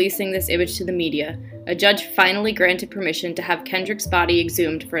after releasing this image to the media, a judge finally granted permission to have Kendrick's body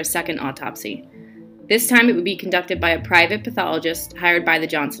exhumed for a second autopsy. This time it would be conducted by a private pathologist hired by the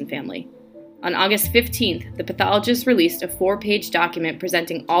Johnson family. On August 15th, the pathologist released a 4-page document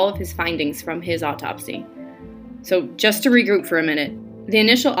presenting all of his findings from his autopsy. So just to regroup for a minute, the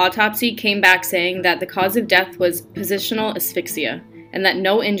initial autopsy came back saying that the cause of death was positional asphyxia and that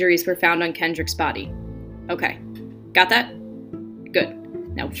no injuries were found on Kendrick's body. Okay, got that? Good.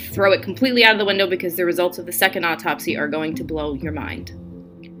 Now throw it completely out of the window because the results of the second autopsy are going to blow your mind.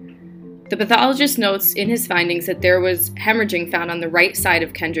 The pathologist notes in his findings that there was hemorrhaging found on the right side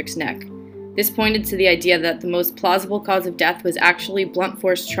of Kendrick's neck. This pointed to the idea that the most plausible cause of death was actually blunt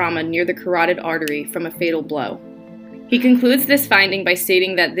force trauma near the carotid artery from a fatal blow. He concludes this finding by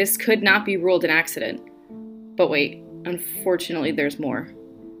stating that this could not be ruled an accident. But wait, unfortunately there's more.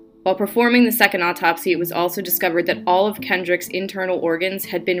 While performing the second autopsy, it was also discovered that all of Kendrick's internal organs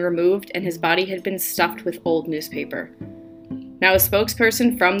had been removed and his body had been stuffed with old newspaper. Now, a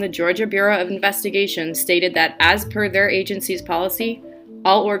spokesperson from the Georgia Bureau of Investigation stated that, as per their agency's policy,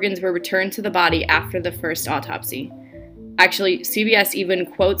 all organs were returned to the body after the first autopsy. Actually, CBS even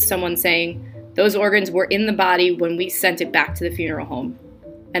quotes someone saying, "Those organs were in the body when we sent it back to the funeral home,"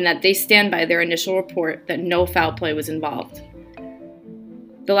 and that they stand by their initial report that no foul play was involved.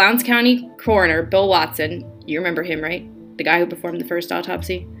 The Lowndes County coroner, Bill Watson, you remember him, right? The guy who performed the first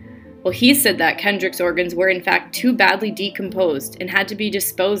autopsy? Well, he said that Kendrick's organs were in fact too badly decomposed and had to be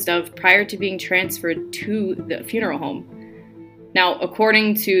disposed of prior to being transferred to the funeral home. Now,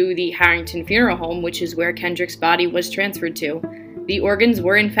 according to the Harrington Funeral Home, which is where Kendrick's body was transferred to, the organs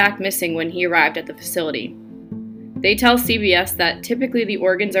were in fact missing when he arrived at the facility. They tell CBS that typically the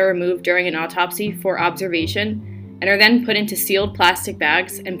organs are removed during an autopsy for observation and are then put into sealed plastic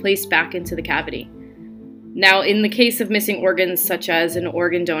bags and placed back into the cavity. Now, in the case of missing organs, such as an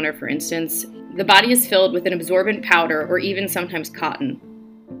organ donor, for instance, the body is filled with an absorbent powder or even sometimes cotton.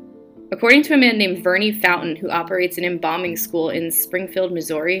 According to a man named Vernie Fountain, who operates an embalming school in Springfield,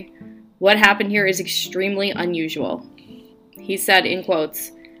 Missouri, what happened here is extremely unusual. He said, in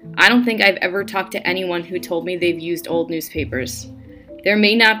quotes, "I don't think I've ever talked to anyone who told me they've used old newspapers. There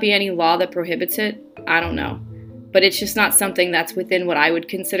may not be any law that prohibits it, I don't know. But it's just not something that's within what I would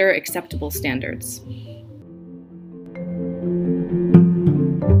consider acceptable standards."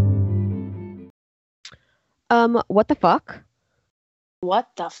 What the fuck? What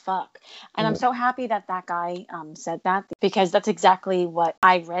the fuck? And I'm so happy that guy said that, because that's exactly what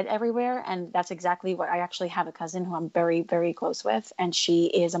I read everywhere. And that's exactly what I actually have a cousin who I'm very, very close with. And she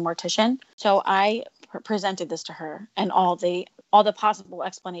is a mortician. So I presented this to her and all the possible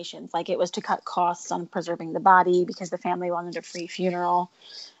explanations. Like, it was to cut costs on preserving the body because the family wanted a free funeral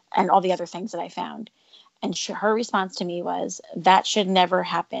and all the other things that I found. And her response to me was, that should never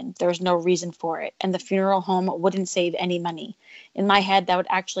happen. There's no reason for it. And the funeral home wouldn't save any money. In my head, that would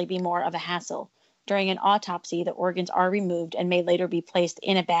actually be more of a hassle. During an autopsy, the organs are removed and may later be placed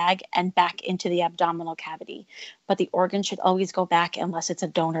in a bag and back into the abdominal cavity. But the organ should always go back unless it's a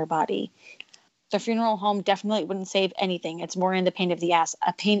donor body. The funeral home definitely wouldn't save anything. It's more in the pain in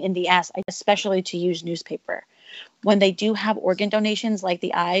the ass, especially to use newspaper. When they do have organ donations like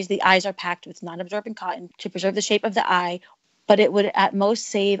the eyes are packed with non-absorbent cotton to preserve the shape of the eye, but it would at most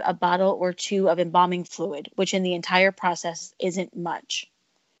save a bottle or two of embalming fluid, which in the entire process isn't much.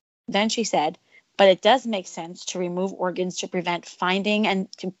 Then she said, but it does make sense to remove organs to prevent findings and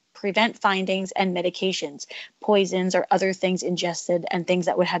medications, poisons or other things ingested and things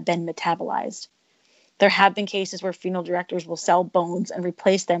that would have been metabolized. There have been cases where funeral directors will sell bones and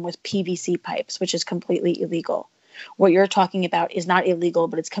replace them with PVC pipes, which is completely illegal. What you're talking about is not illegal,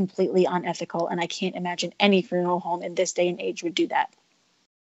 but it's completely unethical, and I can't imagine any funeral home in this day and age would do that.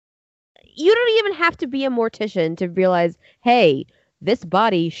 You don't even have to be a mortician to realize, hey, this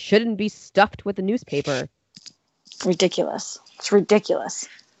body shouldn't be stuffed with a newspaper. Ridiculous. It's ridiculous.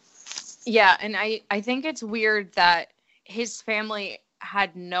 Yeah, and I think it's weird that his family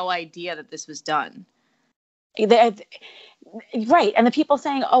had no idea that this was done. Right. And the people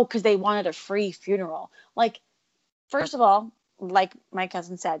saying, oh, because they wanted a free funeral. Like, first of all, like my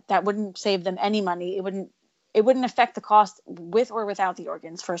cousin said, that wouldn't save them any money. It wouldn't affect the cost with or without the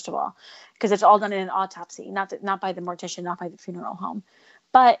organs, first of all, because it's all done in an autopsy, not by the mortician, not by the funeral home.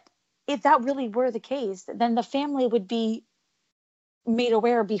 But if that really were the case, then the family would be made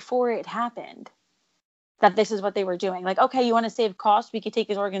aware before it happened that this is what they were doing. Like, okay, you want to save costs? We could take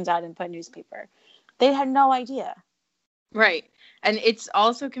his organs out and put newspaper. They had no idea. Right. And it's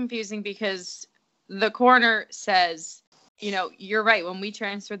also confusing because the coroner says, you're right. When we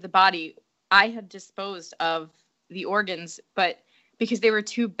transferred the body, I had disposed of the organs, but because they were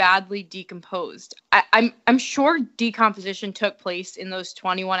too badly decomposed. I'm sure decomposition took place in those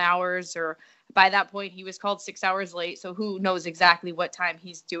 21 hours, or by that point he was called 6 hours late. So who knows exactly what time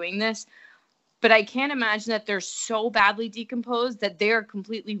he's doing this. But I can't imagine that they're so badly decomposed that they are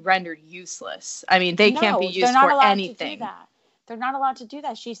completely rendered useless. I mean, they can't be used for anything. They're not allowed to do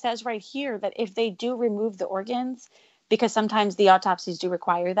that. She says right here that if they do remove the organs, because sometimes the autopsies do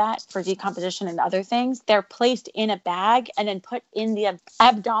require that for decomposition and other things, they're placed in a bag and then put in the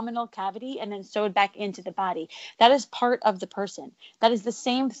abdominal cavity and then sewed back into the body. That is part of the person. That is the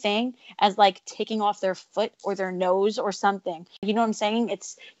same thing as like taking off their foot or their nose or something. You know what I'm saying?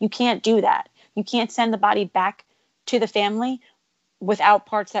 You can't do that. You can't send the body back to the family without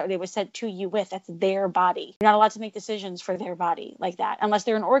parts that they were sent to you with. That's their body. You're not allowed to make decisions for their body like that unless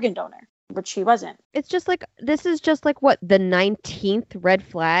they're an organ donor, which she wasn't. It's just like, this is just like what, the 19th red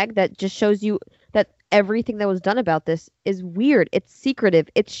flag that just shows you that everything that was done about this is weird. It's secretive.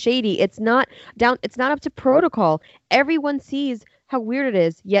 It's shady. It's not up to protocol. Everyone sees how weird it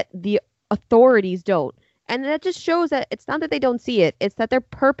is, yet the authorities don't. And that just shows that it's not that they don't see it. It's that they're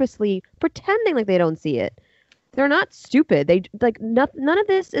purposely pretending like they don't see it. They're not stupid. None of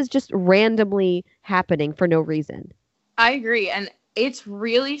this is just randomly happening for no reason. I agree. And it's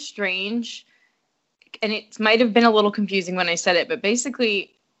really strange. And it might have been a little confusing when I said it, but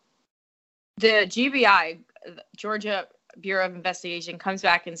basically the GBI, Georgia Bureau of Investigation, comes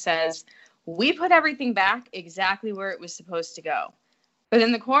back and says, we put everything back exactly where it was supposed to go. But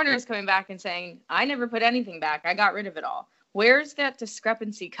then the coroner is coming back and saying, I never put anything back. I got rid of it all. Where's that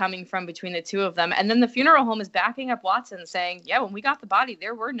discrepancy coming from between the two of them? And then the funeral home is backing up Watson saying, yeah, when we got the body,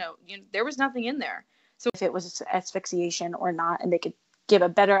 there was nothing in there. So if it was asphyxiation or not, and they could give a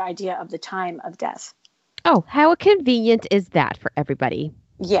better idea of the time of death. Oh, how convenient is that for everybody?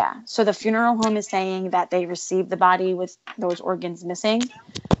 Yeah. So the funeral home is saying that they received the body with those organs missing.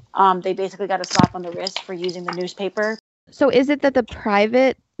 They basically got a slap on the wrist for using the newspaper. So is it that the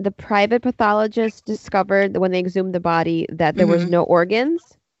private pathologist discovered when they exhumed the body that there was no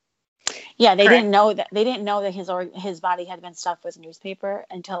organs? Yeah, they didn't know that his body had been stuffed with newspaper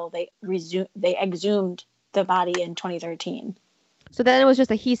until they exhumed the body in 2013. So then it was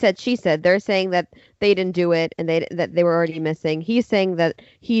just a he said, she said. They're saying that they didn't do it and that they were already missing. He's saying that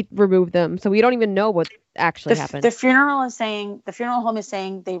he removed them. So we don't even know what actually happened. The funeral home is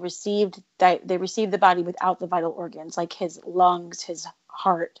saying they received the body without the vital organs, like his lungs, his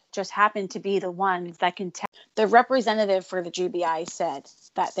heart, just happened to be the ones that can tell. The representative for the GBI said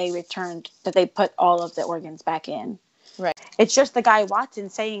that they put all of the organs back in. Right. It's just the guy Watson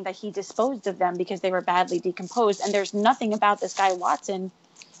saying that he disposed of them because they were badly decomposed. And there's nothing about this guy Watson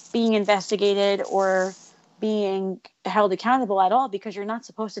being investigated or being held accountable at all, because you're not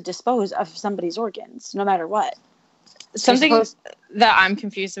supposed to dispose of somebody's organs, no matter what. Something that I'm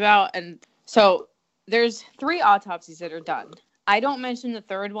confused about, and so there's 3 autopsies that are done. I don't mention the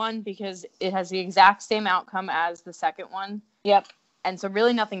third one because it has the exact same outcome as the second one. Yep. And so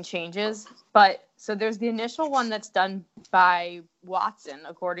really nothing changes. But so there's the initial one that's done by Watson,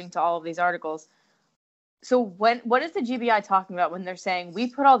 according to all of these articles. So what is the GBI talking about when they're saying we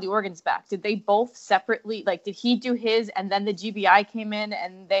put all the organs back? Did they both separately, like, did he do his and then the GBI came in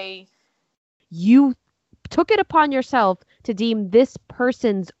and they... You took it upon yourself to deem this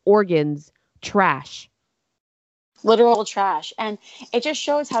person's organs trash. Literal trash. And it just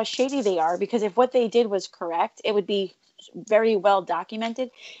shows how shady they are, because if what they did was correct, it would be very well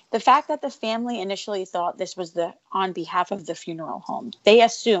documented. The fact that the family initially thought this was on behalf of the funeral home, they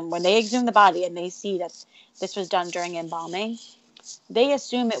assume when they exhume the body and they see that this was done during embalming, they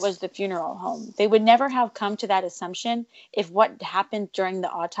assume it was the funeral home. They would never have come to that assumption if what happened during the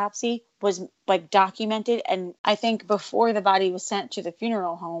autopsy was like documented. And I think before the body was sent to the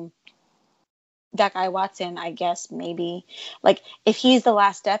funeral home, that guy Watson, I guess maybe, like, if he's the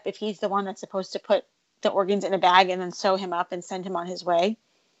last step, if he's the one that's supposed to put the organs in a bag and then sew him up and send him on his way,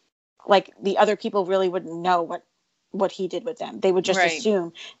 like, the other people really wouldn't know what he did with them. They would just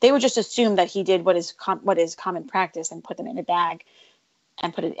assume that he did what is common practice and put them in a bag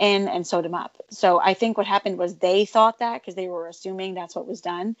and put it in and sewed them up. So I think what happened was they thought that because they were assuming that's what was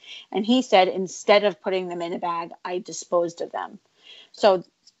done. And he said, instead of putting them in a bag, I disposed of them. So,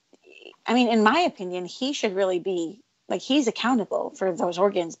 I mean, in my opinion, he should really be, like, he's accountable for those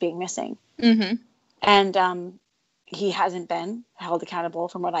organs being missing. Mm-hmm. And he hasn't been held accountable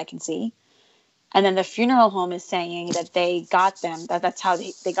from what I can see. And then the funeral home is saying that they got them, that's how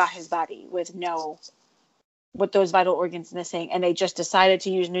they got his body with those vital organs missing. And they just decided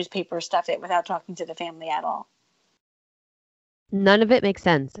to use newspaper stuff it without talking to the family at all. None of it makes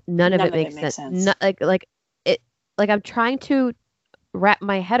sense. None of it makes sense. Like I'm trying to wrap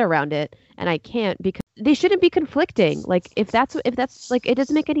my head around it and I can't, because they shouldn't be conflicting. Like if that's like, it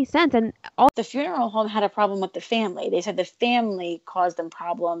doesn't make any sense. And the funeral home had a problem with the family. They said the family caused them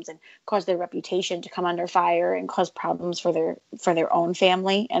problems and caused their reputation to come under fire and cause problems for their own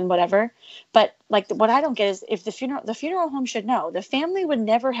family and whatever. But like, what I don't get is, if the funeral home should know, the family would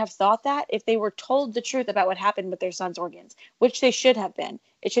never have thought that if they were told the truth about what happened with their son's organs, which they should have been.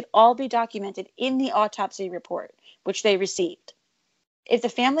 It should all be documented in the autopsy report, which they received. If the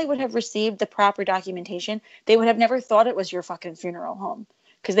family would have received the proper documentation, they would have never thought it was your fucking funeral home,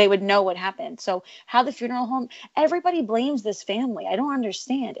 because they would know what happened. So how the funeral home, everybody blames this family. I don't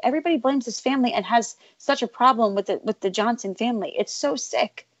understand. Everybody blames this family and has such a problem with the Johnson family. It's so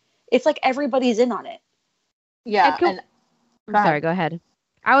sick. It's like everybody's in on it. Yeah. Sorry, go ahead.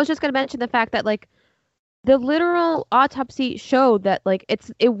 I was just going to mention the fact that, like, the literal autopsy showed that, like,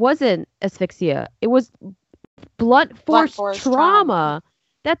 it wasn't asphyxia. It was blunt force trauma.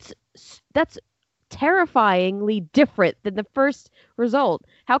 That's terrifyingly different than the first result.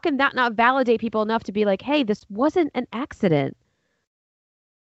 How can that not validate people enough to be like, hey, this wasn't an accident?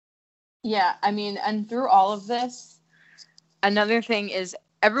 Yeah, I mean, and through all of this, another thing is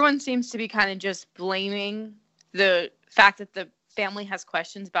everyone seems to be kind of just blaming the fact that the family has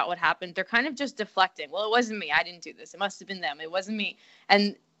questions about what happened. They're kind of just deflecting. Well, it wasn't me. I didn't do this. It must have been them. It wasn't me.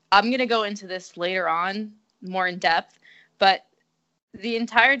 And I'm going to go into this later on more in depth, but the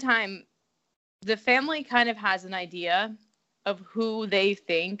entire time the family kind of has an idea of who they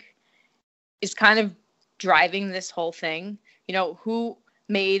think is kind of driving this whole thing, you know, who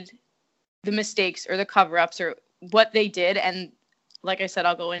made the mistakes or the cover-ups or what they did. And like I said,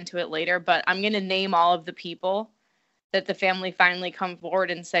 I'll go into it later, but I'm going to name all of the people that the family finally come forward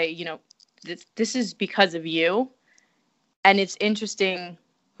and say, you know, this is because of you. And it's interesting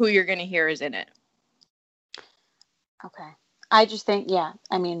who you're going to hear is in it. Okay. I just think, yeah,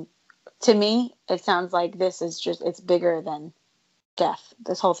 I mean, to me, it sounds like this is just, it's bigger than death.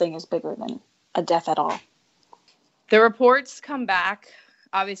 This whole thing is bigger than a death at all. The reports come back,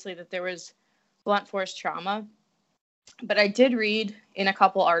 obviously, that there was blunt force trauma. But I did read in a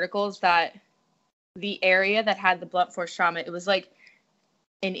couple articles that the area that had the blunt force trauma, it was like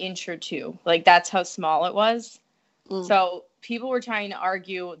an inch or two. Like, that's how small it was. So people were trying to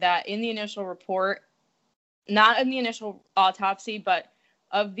argue that in the initial report, not in the initial autopsy, but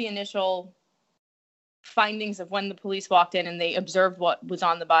of the initial findings of when the police walked in and they observed what was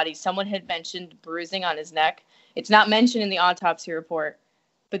on the body, someone had mentioned bruising on his neck. It's not mentioned in the autopsy report,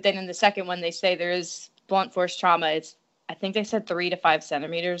 but then in the second one, they say there is blunt force trauma. I think they said 3 to 5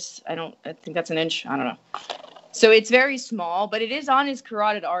 centimeters. I think that's an inch. I don't know. So it's very small, but it is on his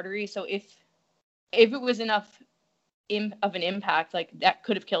carotid artery. So if if it was enough of an impact, like that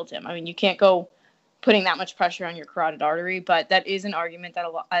could have killed him. I mean, you can't go putting that much pressure on your carotid artery, but that is an argument that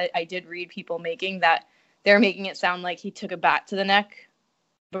I did read people making, that they're making it sound like he took a bat to the neck,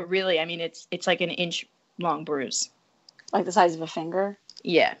 but really, I mean, it's like an inch long bruise, like the size of a finger.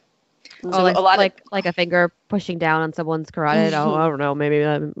 Yeah. So like, a lot like a finger pushing down on someone's carotid. Oh, I don't know. Maybe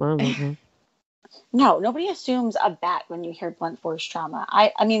I don't know. No, nobody assumes a bat when you hear blunt force trauma.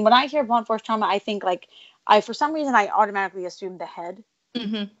 I mean, when I hear blunt force trauma, I think for some reason I automatically assume the head.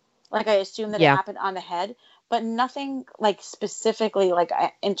 Mm-hmm. Like I assume that it happened on the head, but nothing like specifically like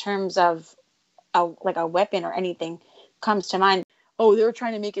in terms of a weapon or anything comes to mind. Oh, they were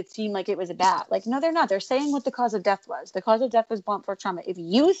trying to make it seem like it was a bat. Like, no, they're not. They're saying what the cause of death was. The cause of death was blunt force trauma. If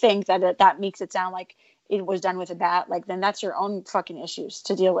you think that makes it sound like it was done with a bat, like, then that's your own fucking issues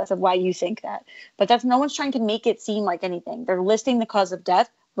to deal with of why you think that. But no one's trying to make it seem like anything. They're listing the cause of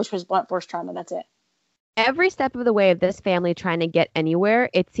death, which was blunt force trauma. That's it. Every step of the way of this family trying to get anywhere,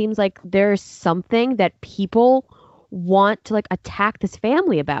 it seems like there's something that people want to like attack this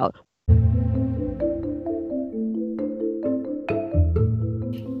family about.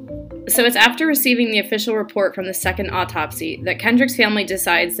 So it's after receiving the official report from the second autopsy that Kendrick's family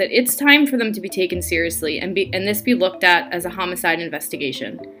decides that it's time for them to be taken seriously and this be looked at as a homicide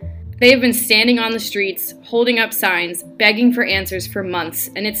investigation. They have been standing on the streets, holding up signs, begging for answers for months,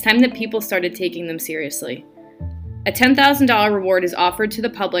 and it's time that people started taking them seriously. A $10,000 reward is offered to the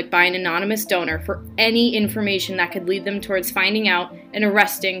public by an anonymous donor for any information that could lead them towards finding out and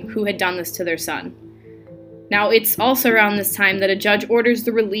arresting who had done this to their son. Now, it's also around this time that a judge orders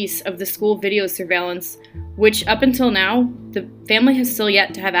the release of the school video surveillance, which up until now, the family has still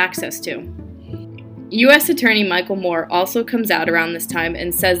yet to have access to. U.S. Attorney Michael Moore also comes out around this time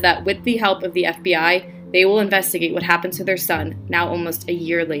and says that with the help of the FBI, they will investigate what happened to their son, now almost a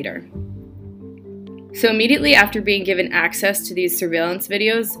year later. So immediately after being given access to these surveillance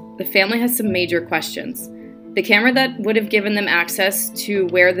videos, the family has some major questions. The camera that would have given them access to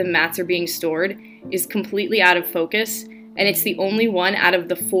where the mats are being stored is completely out of focus, and it's the only one out of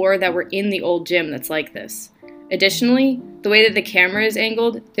the 4 that were in the old gym that's like this. Additionally, the way that the camera is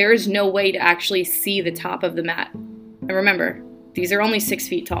angled, there is no way to actually see the top of the mat. And remember, these are only 6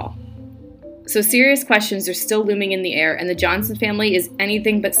 feet tall. So serious questions are still looming in the air, and the Johnson family is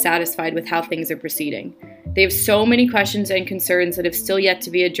anything but satisfied with how things are proceeding. They have so many questions and concerns that have still yet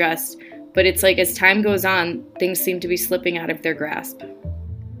to be addressed, but it's like as time goes on, things seem to be slipping out of their grasp.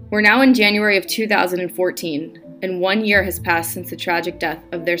 We're now in January of 2014, and 1 year has passed since the tragic death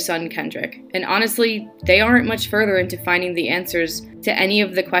of their son Kendrick. And honestly, they aren't much further into finding the answers to any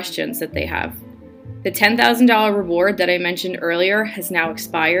of the questions that they have. The $10,000 reward that I mentioned earlier has now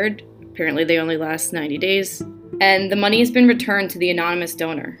expired. Apparently they only last 90 days. And the money has been returned to the anonymous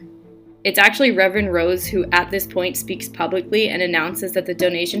donor. It's actually Reverend Rose who at this point speaks publicly and announces that the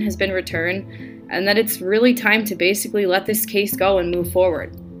donation has been returned and that it's really time to basically let this case go and move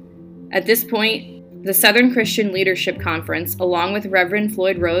forward. At this point, the Southern Christian Leadership Conference, along with Reverend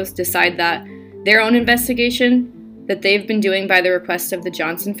Floyd Rose, decide that their own investigation that they've been doing by the request of the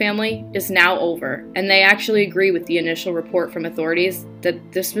Johnson family is now over, and they actually agree with the initial report from authorities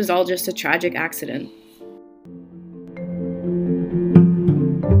that this was all just a tragic accident.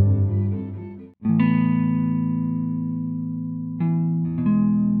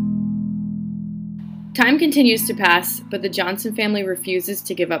 Time continues to pass, but the Johnson family refuses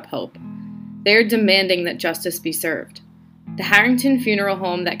to give up hope. They are demanding that justice be served. The Harrington Funeral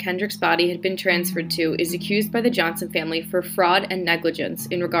Home that Kendrick's body had been transferred to is accused by the Johnson family for fraud and negligence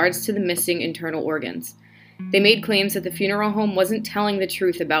in regards to the missing internal organs. They made claims that the funeral home wasn't telling the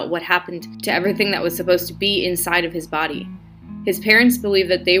truth about what happened to everything that was supposed to be inside of his body. His parents believe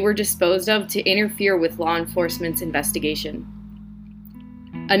that they were disposed of to interfere with law enforcement's investigation.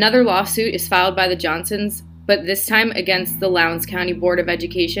 Another lawsuit is filed by the Johnsons, but this time against the Lowndes County Board of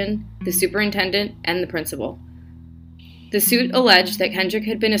Education, the superintendent, and the principal. The suit alleged that Kendrick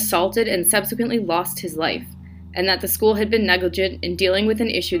had been assaulted and subsequently lost his life, and that the school had been negligent in dealing with an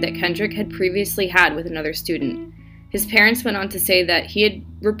issue that Kendrick had previously had with another student. His parents went on to say that he had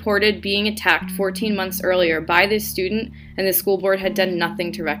reported being attacked 14 months earlier by this student, and the school board had done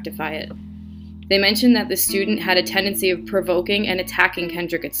nothing to rectify it. They mentioned that the student had a tendency of provoking and attacking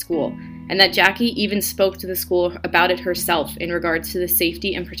Kendrick at school, and that Jackie even spoke to the school about it herself in regards to the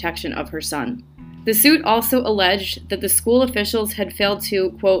safety and protection of her son. The suit also alleged that the school officials had failed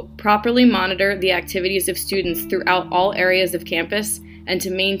to, quote, properly monitor the activities of students throughout all areas of campus and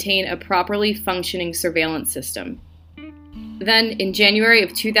to maintain a properly functioning surveillance system. Then, in January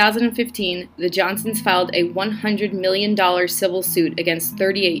of 2015, the Johnsons filed a $100 million civil suit against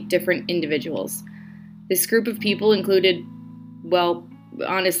 38 different individuals. This group of people included, well,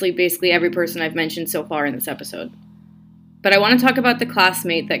 honestly, basically every person I've mentioned so far in this episode. But I want to talk about the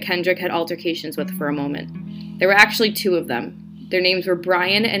classmate that Kendrick had altercations with for a moment. There were actually two of them. Their names were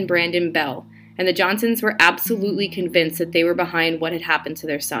Brian and Brandon Bell, and the Johnsons were absolutely convinced that they were behind what had happened to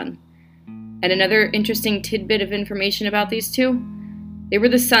their son. And another interesting tidbit of information about these two, they were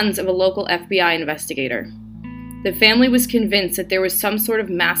the sons of a local FBI investigator. The family was convinced that there was some sort of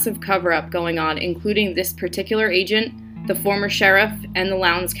massive cover-up going on, including this particular agent, the former sheriff, and the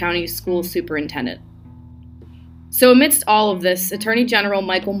Lowndes County school superintendent. So amidst all of this, Attorney General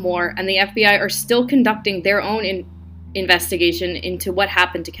Michael Moore and the FBI are still conducting their own investigation into what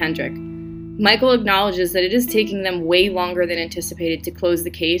happened to Kendrick. Michael acknowledges that it is taking them way longer than anticipated to close the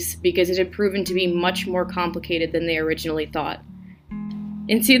case because it had proven to be much more complicated than they originally thought.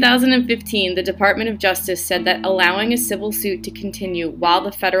 In 2015, the Department of Justice said that allowing a civil suit to continue while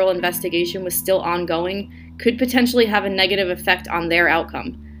the federal investigation was still ongoing could potentially have a negative effect on their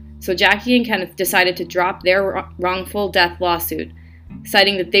outcome. So Jackie and Kenneth decided to drop their wrongful death lawsuit,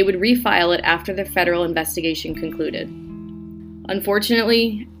 citing that they would refile it after the federal investigation concluded.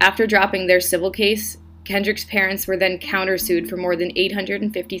 Unfortunately, after dropping their civil case, Kendrick's parents were then countersued for more than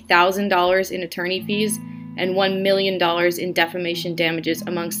 $850,000 in attorney fees and $1 million in defamation damages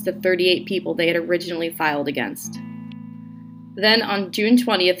amongst the 38 people they had originally filed against. Then, on June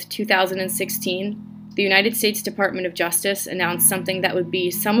 20th, 2016, the United States Department of Justice announced something that would be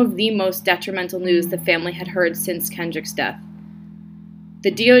some of the most detrimental news the family had heard since Kendrick's death.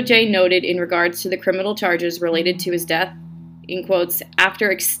 The DOJ noted in regards to the criminal charges related to his death, in quotes, after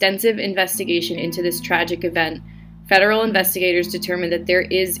extensive investigation into this tragic event, federal investigators determined that there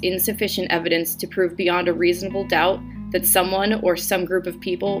is insufficient evidence to prove beyond a reasonable doubt that someone or some group of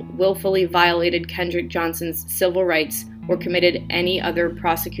people willfully violated Kendrick Johnson's civil rights or committed any other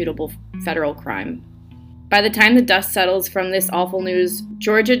prosecutable federal crime. By the time the dust settles from this awful news,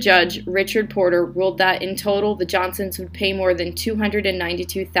 Georgia Judge Richard Porter ruled that in total the Johnsons would pay more than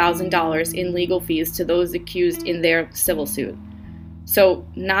 $292,000 in legal fees to those accused in their civil suit. So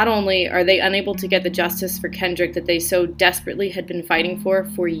not only are they unable to get the justice for Kendrick that they so desperately had been fighting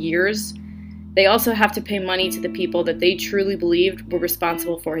for years, they also have to pay money to the people that they truly believed were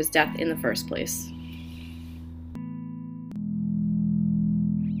responsible for his death in the first place.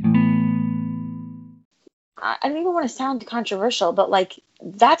 I don't even want to sound controversial, but like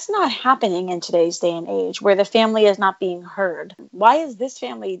that's not happening in today's day and age where the family is not being heard. Why is this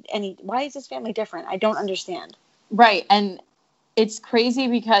family different? I don't understand. Right. And it's crazy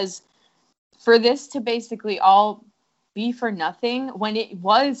because for this to basically all be for nothing when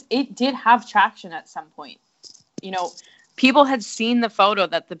it did have traction at some point. You know, people had seen the photo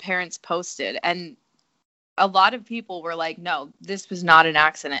that the parents posted and a lot of people were like, no, this was not an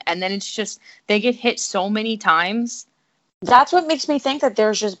accident. And then it's just, they get hit so many times. That's what makes me think that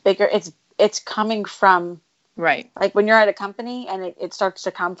there's just bigger, it's coming from, right. Like when you're at a company and it starts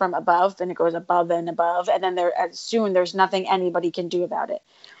to come from above and it goes above and above. And then soon there's nothing anybody can do about it.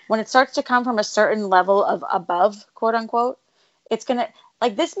 When it starts to come from a certain level of above, quote unquote, it's going to,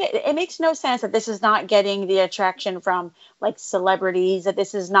 like this, it makes no sense that this is not getting the attraction from like celebrities, that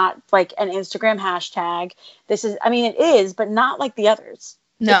this is not like an Instagram hashtag. This is, I mean, it is, but not like the others.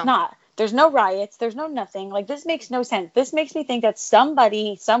 No. It's not. There's no riots. There's no nothing. Like this makes no sense. This makes me think that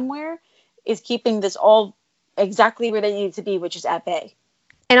somebody somewhere is keeping this all exactly where they need to be, which is at bay.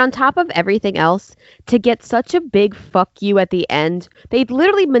 And on top of everything else, to get such a big fuck you at the end, they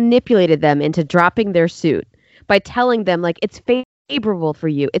literally manipulated them into dropping their suit by telling them like it's favorable for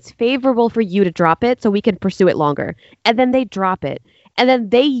you. It's favorable for you to drop it so we can pursue it longer. And then they drop it. And then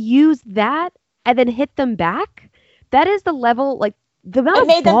they use that and then hit them back. That is the level, like the amount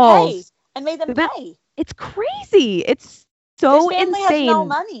of balls. Made them pay. It's crazy. It's so insane. This family insane. has no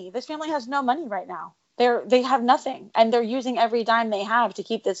money. This family has no money right now. They have nothing. And they're using every dime they have to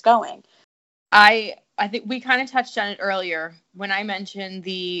keep this going. I think we kind of touched on it earlier when I mentioned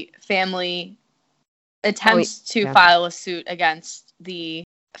the family attempts to file a suit against the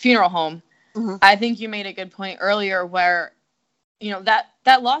funeral home. Mm-hmm. I think you made a good point earlier where, you know,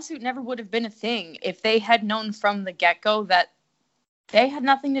 that lawsuit never would have been a thing if they had known from the get-go that they had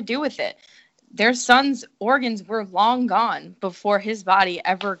nothing to do with it. Their son's organs were long gone before his body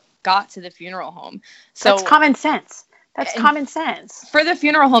ever got to the funeral home. So that's common sense. That's common sense. For the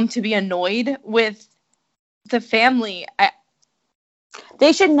funeral home to be annoyed with the family,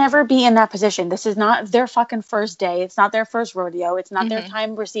 they should never be in that position. This is not their fucking first day. It's not their first rodeo. It's not their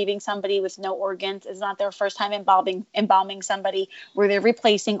time receiving somebody with no organs. It's not their first time embalming somebody where they're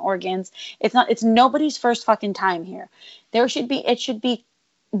replacing organs. It's nobody's first fucking time here. It should be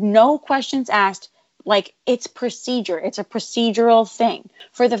no questions asked. Like, it's procedure. It's a procedural thing.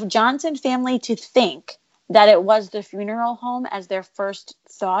 For the Johnson family to think that it was the funeral home as their first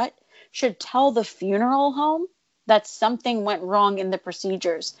thought should tell the funeral home that something went wrong in the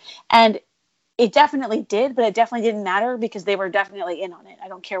procedures. And it definitely did, but it definitely didn't matter because they were definitely in on it. I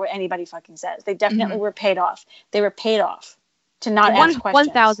don't care what anybody fucking says. They definitely were paid off. They were paid off to not ask questions.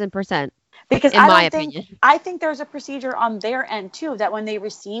 1,000%. Because in my opinion, I think there's a procedure on their end too, that when they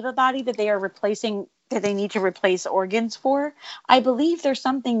receive a body that they are replacing, that they need to replace organs for, I believe there's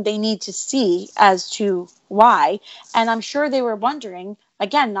something they need to see as to why. And I'm sure they were wondering,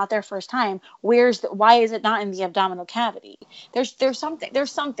 again, not their first time, why is it not in the abdominal cavity? There's something,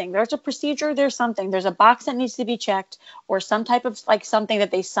 there's a procedure, there's a box that needs to be checked, or some type of like something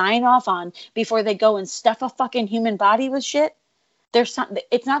that they sign off on before they go and stuff a fucking human body with shit. There's something.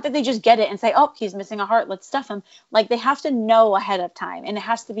 It's not that they just get it and say, oh, he's missing a heart, let's stuff him. Like, they have to know ahead of time, and it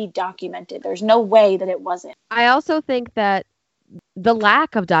has to be documented. There's no way that it wasn't. I also think that the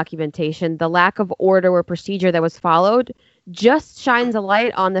lack of documentation, the lack of order or procedure that was followed just shines a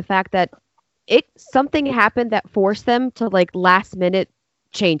light on the fact that something happened that forced them to like last minute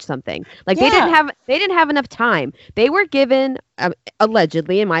change something. Like, they didn't have enough time. They were given,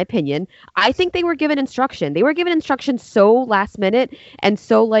 allegedly, in my opinion, I think they were given instruction. They were given instruction so last minute and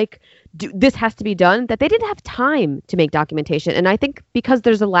so like, this has to be done, that they didn't have time to make documentation. And I think because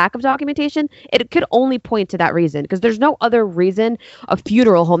there's a lack of documentation, it could only point to that reason, because there's no other reason a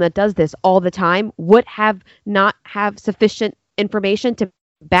funeral home that does this all the time would not have sufficient information to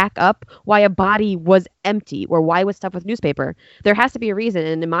back up why a body was empty or why it was stuffed with newspaper. There has to be a reason,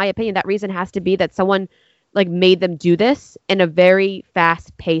 and in my opinion, that reason has to be that someone like made them do this in a very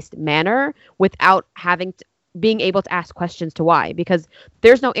fast-paced manner without being able to ask questions to why, because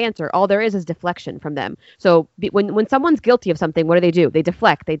there's no answer. All there is deflection from them. So when someone's guilty of something, what do? They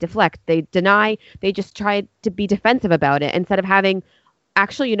deflect, they deny, they just try to be defensive about it instead of having,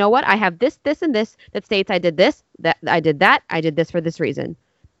 actually, you know what? I have this, and this that states I did this, that I did that, I did this for this reason.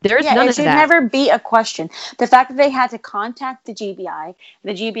 There's none of that. It should never be a question. The fact that they had to contact the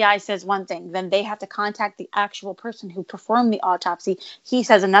GBI says one thing. Then they have to contact the actual person who performed the autopsy. He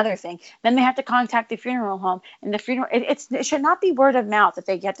says another thing. Then they have to contact the funeral home. And the funeral, it should not be word of mouth if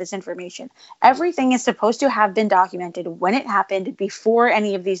they get this information. Everything is supposed to have been documented when it happened, before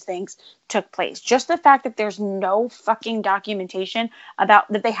any of these things took place. Just the fact that there's no fucking documentation about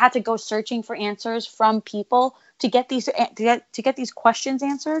that, they had to go searching for answers from people to get these questions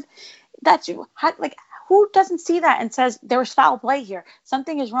answered. That's like, who doesn't see that and says there's foul play here?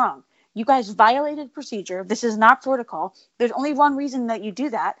 Something is wrong. You guys violated procedure. This is not protocol. There's only one reason that you do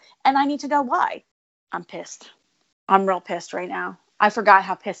that, and I need to know why. I'm pissed. I'm real pissed right now. I forgot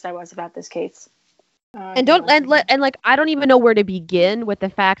how pissed I was about this case. I don't even know where to begin with the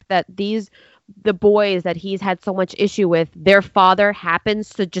fact that the boys that he's had so much issue with, their father happens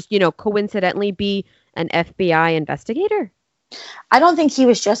to just, coincidentally be an FBI investigator. I don't think he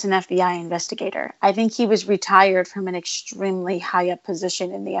was just an FBI investigator. I think he was retired from an extremely high up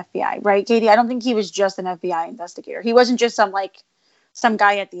position in the FBI, right, Katie? I don't think he was just an FBI investigator. He wasn't just some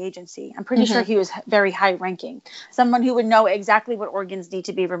guy at the agency. I'm pretty sure he was very high ranking. Someone who would know exactly what organs need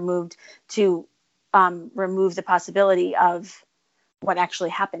to be removed to remove the possibility of what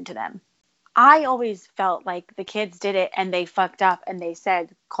actually happened to them. I always felt like the kids did it and they fucked up and they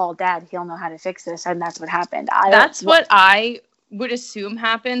said, call dad, he'll know how to fix this. And that's what happened. That's what I would assume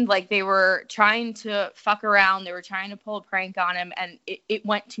happened. Like, they were trying to fuck around. They were trying to pull a prank on him, and it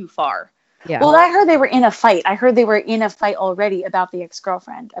went too far. Yeah. Well, I heard they were in a fight. I heard they were in a fight already about the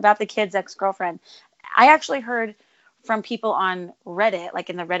ex-girlfriend, about the kid's ex-girlfriend. I actually heard from people on Reddit, like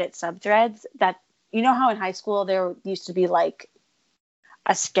in the Reddit subthreads, that, you know how in high school there used to be like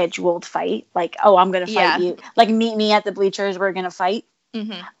a scheduled fight, like, oh, I'm gonna fight you, like, meet me at the bleachers, we're gonna fight.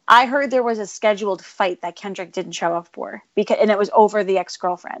 I heard there was a scheduled fight that Kendrick didn't show up for, and it was over the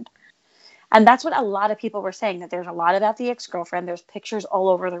ex-girlfriend. And that's what a lot of people were saying, that there's a lot about the ex-girlfriend. There's pictures all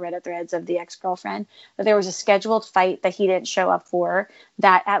over the Reddit threads of the ex-girlfriend, that there was a scheduled fight that he didn't show up for,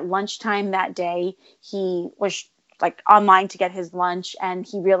 that at lunchtime that day he was like online to get his lunch, and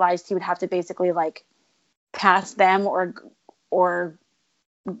he realized he would have to basically like pass them or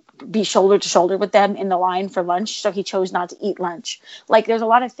be shoulder to shoulder with them in the line for lunch, so he chose not to eat lunch. Like, there's a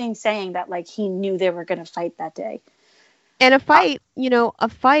lot of things saying that like he knew they were going to fight that day. And a fight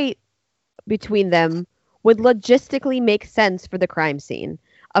between them would logistically make sense for the crime scene.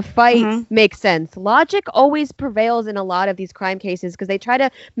 A fight makes sense. Logic always prevails in a lot of these crime cases because they try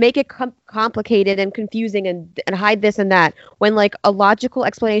to make it complicated and confusing and hide this and that, when like a logical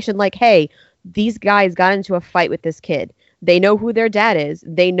explanation, like, hey, these guys got into a fight with this kid. They know who their dad is.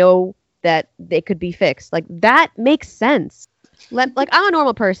 They know that they could be fixed. Like, that makes sense. Like, I'm a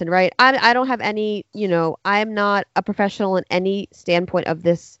normal person, right? I don't have any, I'm not a professional in any standpoint of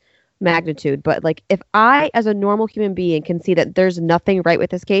this magnitude. But, like, if I, as a normal human being, can see that there's nothing right with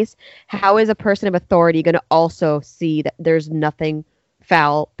this case, how is a person of authority going to also see that there's nothing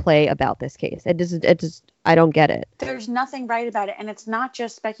foul play about this case? It just, I don't get it. There's nothing right about it. And it's not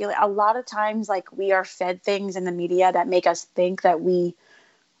just speculate. A lot of times, like, we are fed things in the media that make us think that we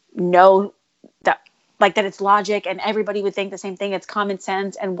know that, like, that it's logic and everybody would think the same thing. It's common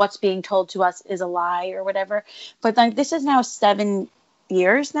sense, and what's being told to us is a lie or whatever. But, like, this is now 7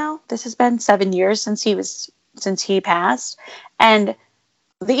 years now. This has been 7 years since he passed. And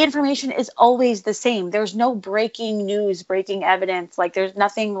the information is always the same. There's no breaking news, breaking evidence. Like, there's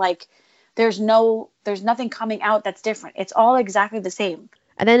nothing coming out that's different. It's all exactly the same.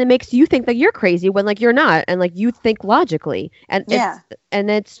 And then it makes you think that you're crazy when, like, you're not, and, like, you think logically. And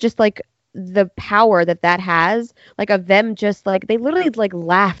it's just, like, the power that has, like, of them just, like, they literally, like,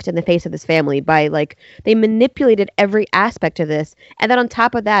 laughed in the face of this family by, like, they manipulated every aspect of this. And then on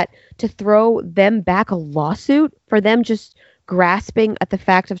top of that, to throw them back a lawsuit for them just grasping at the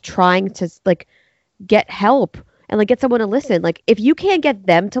fact of trying to, like, get help and, like, get someone to listen. Like, if you can't get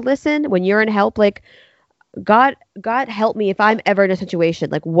them to listen when you're in help, like, God help me if I'm ever in a situation,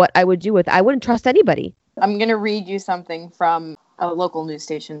 like, what I would do with, I wouldn't trust anybody. I'm going to read you something from a local news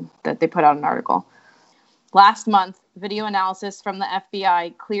station that they put out an article. Last month, video analysis from the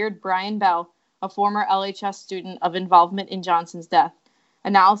FBI cleared Brian Bell, a former LHS student, of involvement in Johnson's death.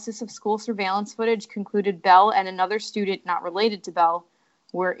 Analysis of school surveillance footage concluded Bell and another student not related to Bell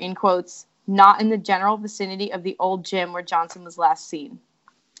were, in quotes, not in the general vicinity of the old gym where Johnson was last seen.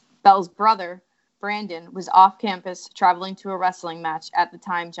 Bell's brother, Brandon, was off campus traveling to a wrestling match at the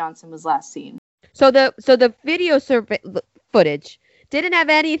time Johnson was last seen. So the video footage didn't have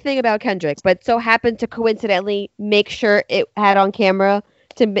anything about Kendrick, but so happened to coincidentally make sure it had on camera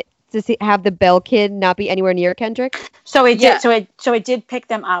to have the Bell kid not be anywhere near Kendrick. So it did. So it did pick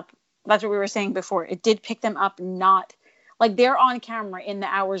them up. That's what we were saying before. It did pick them up. Not like they're on camera in the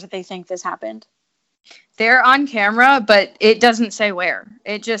hours that they think this happened. They're on camera, but it doesn't say where.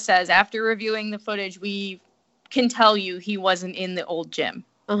 It just says, after reviewing the footage, we can tell you he wasn't in the old gym.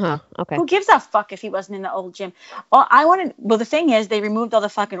 Okay. Who gives a fuck if he wasn't in the old gym? Well, the thing is, they removed all the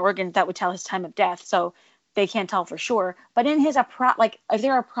fucking organs that would tell his time of death, so they can't tell for sure. But in his if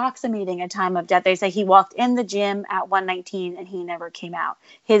they're approximating a time of death, they say he walked in the gym at 1:19 and he never came out.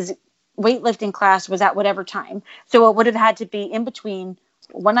 His weightlifting class was at whatever time, so it would have had to be in between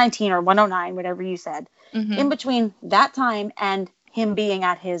 1:19 or 1:09, whatever you said, in between that time and him being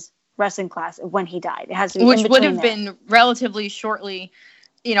at his wrestling class when he died. It has to be which would have been relatively shortly.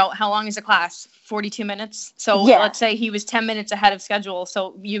 How long is a class? 42 minutes. So let's say he was 10 minutes ahead of schedule.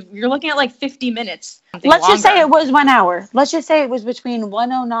 So you're looking at like 50 minutes. Let's just say it was 1 hour. Let's just say it was between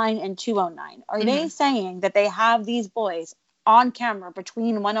 1:09 and 2:09. Are they saying that they have these boys on camera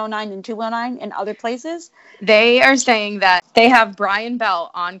between 1:09 and 2:09 in other places? They are saying that they have Brian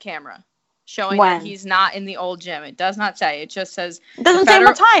Bell on camera showing that he's not in the old gym. It does not say. It just says... It doesn't say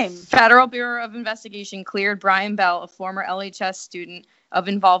what time. Federal Bureau of Investigation cleared Brian Bell, a former LHS student, of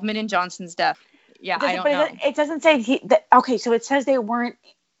involvement in Johnson's death. Yeah, I don't know. It doesn't say okay, so it says they weren't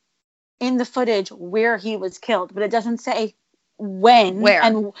in the footage where he was killed, but it doesn't say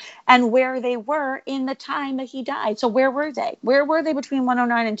where and where they were in the time that he died. So where were they? Where were they between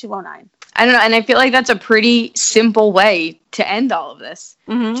 1:09 and 2:09? I don't know, and I feel like that's a pretty simple way to end all of this.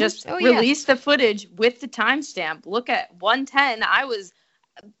 Just release the footage with the timestamp. Look at 1:10. I was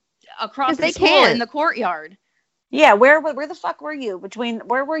across the school in the courtyard. Yeah, where the fuck were you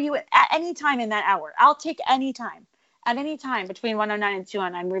where were you at any time in that hour? I'll take any time. At any time between 1:09 and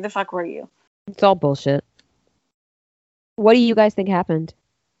 2:09, where the fuck were you? It's all bullshit. What do you guys think happened?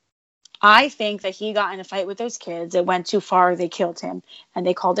 I think that he got in a fight with those kids. It went too far. They killed him, and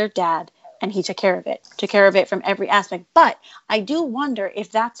they called their dad, and he took care of it. Took care of it from every aspect. But I do wonder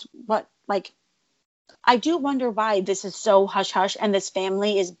if that's what, like, I do wonder why this is so hush-hush and this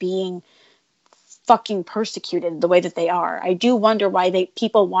family is being fucking persecuted the way that they are. I do wonder why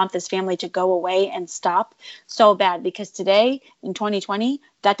people want this family to go away and stop so bad, because today in 2020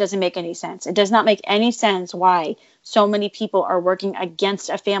 that doesn't make any sense. It does not make any sense why so many people are working against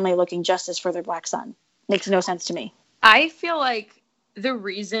a family looking justice for their black son. Makes no sense to me. I feel like the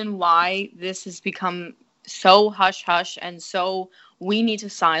reason why this has become so hush hush and so we need to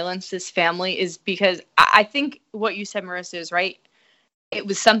silence this family is because I think what you said, Marissa, is right. It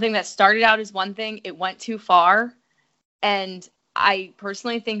was something that started out as one thing. It went too far. And I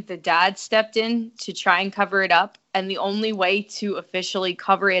personally think the dad stepped in to try and cover it up. And the only way to officially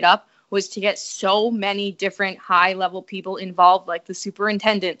cover it up was to get so many different high-level people involved, like the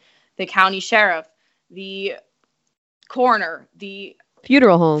superintendent, the county sheriff, the coroner, the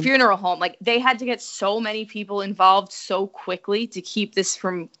funeral home. Like, they had to get so many people involved so quickly to keep this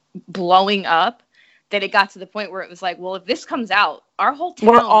from blowing up that it got to the point where it was like, well, if this comes out, our whole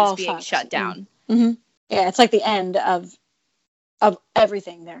town is being shut down. Mm-hmm. Yeah, it's like the end of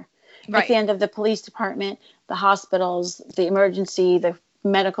everything there. Right. It's the end of the police department, the hospitals, the emergency, the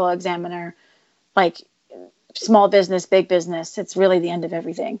medical examiner, like small business, big business. It's really the end of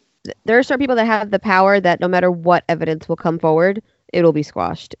everything. There are certain people that have the power that no matter what evidence will come forward, it'll be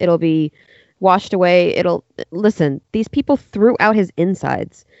squashed. It'll be washed away. Listen, these people threw out his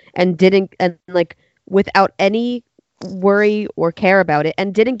insides and without any worry or care about it,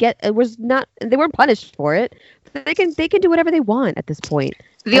 and they weren't punished for it. They can do whatever they want at this point.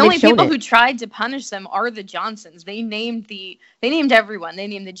 The only people who tried to punish them are the Johnsons. They named everyone. They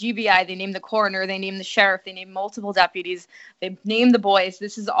named the GBI, they named the coroner, they named the sheriff, they named multiple deputies, they named the boys.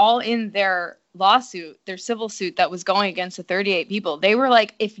 This is all in their lawsuit, their civil suit that was going against the 38 people. They were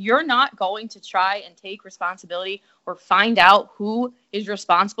like, if you're not going to try and take responsibility or find out who is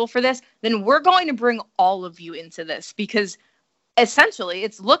responsible for this, then we're going to bring all of you into this, because essentially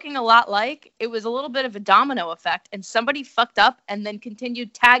it's looking a lot like it was a little bit of a domino effect, and somebody fucked up and then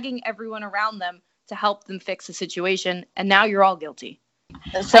continued tagging everyone around them to help them fix the situation, and now you're all guilty.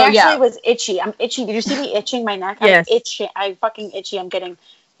 So I actually was itchy. I'm itchy. Did you see me itching my neck? Yes. I'm itchy. I'm fucking itchy. I'm getting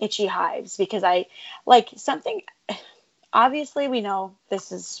itchy hives because I like something. Obviously, we know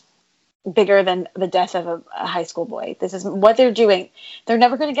this is bigger than the death of a high school boy. This is what they're doing. They're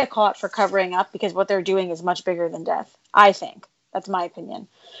never going to get caught for covering up because what they're doing is much bigger than death. I think. That's my opinion.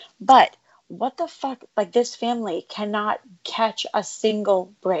 But what the fuck? Like, this family cannot catch a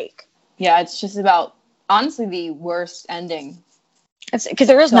single break. Yeah, it's just about, honestly, the worst ending. Because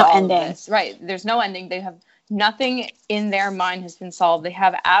there is no ending. Right. There's no ending. They have nothing in their mind has been solved. They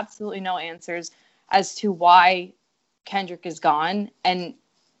have absolutely no answers as to why Kendrick is gone. And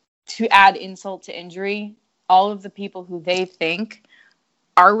to add insult to injury, all of the people who they think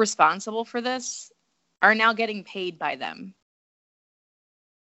are responsible for this are now getting paid by them.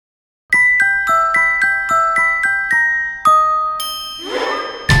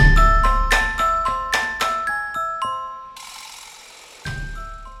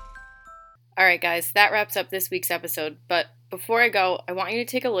 All right, guys, that wraps up this week's episode. But before I go, I want you to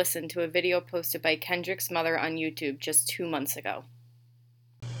take a listen to a video posted by Kendrick's mother on YouTube just 2 months ago.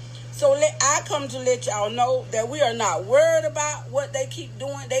 So I come to let y'all know that we are not worried about what they keep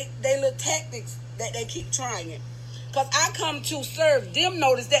doing. They little tactics that they keep trying. Because I come to serve them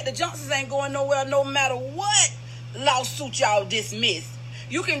notice that the Johnsons ain't going nowhere no matter what lawsuit y'all dismiss.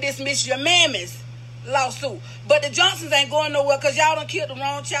 You can dismiss your mammies lawsuit, but the Johnsons ain't going nowhere because y'all done killed the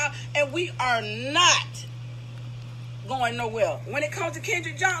wrong child, and we are not going nowhere. When it comes to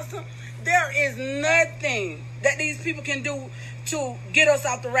Kendrick Johnson, there is nothing that these people can do to get us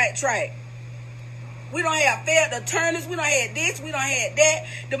off the right track. We don't have fair attorneys, we don't have this, we don't have that.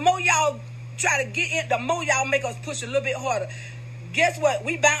 The more y'all try to get in, the more y'all make us push a little bit harder. Guess what?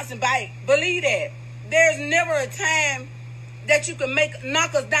 We bounce and bite. Believe that. There's never a time that you can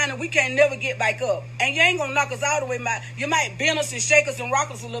knock us down and we can't never get back up. And you ain't gonna knock us all the way back. You might bend us and shake us and rock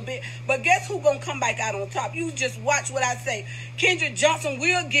us a little bit, but guess who gonna come back out on top? You just watch what I say. Kendrick Johnson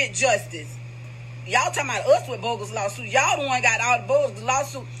will get justice. Y'all talking about us with bogus lawsuit. Y'all the one got all the bogus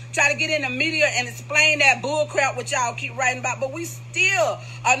lawsuit. Try to get in the media and explain that bull crap what y'all keep writing about, but we still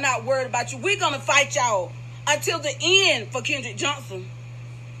are not worried about you. We're gonna fight y'all until the end for Kendrick Johnson.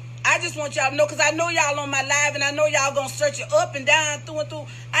 I just want y'all to know, because I know y'all on my live, and I know y'all going to search it up and down, through and through.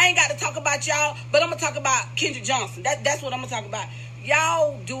 I ain't got to talk about y'all, but I'm going to talk about Kendrick Johnson. That's what I'm going to talk about.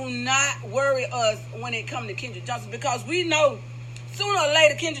 Y'all do not worry us when it comes to Kendrick Johnson, because we know sooner or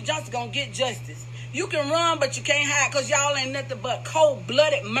later Kendrick Johnson going to get justice. You can run, but you can't hide, because y'all ain't nothing but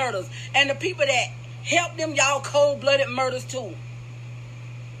cold-blooded murders. And the people that help them, y'all cold-blooded murders too.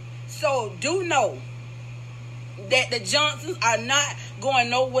 So do know that the Johnsons are not going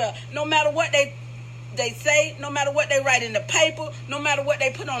nowhere. No matter what they say, no matter what they write in the paper, no matter what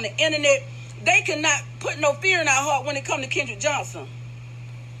they put on the internet, they cannot put no fear in our heart when it comes to Kendrick Johnson.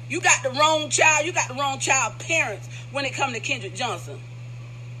 You got the wrong child. You got the wrong child parents when it comes to Kendrick Johnson.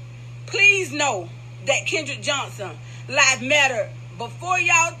 Please know that Kendrick Johnson life mattered before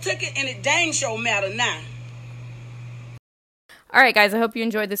y'all took it, and it dang sure matter now. All right, guys, I hope you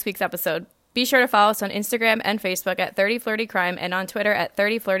enjoyed this week's episode. Be sure to follow us on Instagram and Facebook at 30flirtycrime and on Twitter at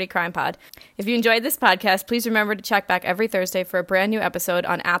 30flirtykrimepod. If you enjoyed this podcast, please remember to check back every Thursday for a brand new episode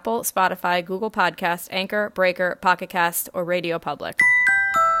on Apple, Spotify, Google Podcasts, Anchor, Breaker, Pocket Cast, or Radio Public.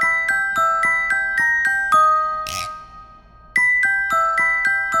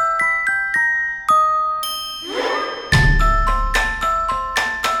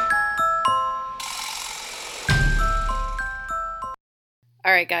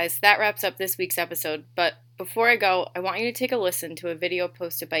 right, guys, that wraps up this week's episode. But before I go, I want you to take a listen to a video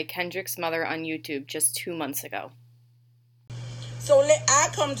posted by Kendrick's mother on YouTube just 2 months ago. So I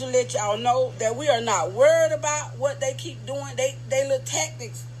come to let y'all know that we are not worried about what they keep doing. They little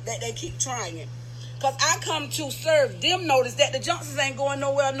tactics that they keep trying. Because I come to serve them notice that the Johnsons ain't going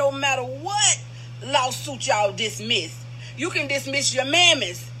nowhere no matter what lawsuit y'all dismiss. You can dismiss your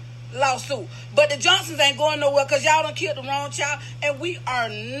mammoth lawsuit, but the Johnsons ain't going nowhere because y'all done killed the wrong child, and we are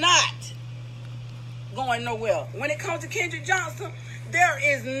not going nowhere. When it comes to Kendrick Johnson, there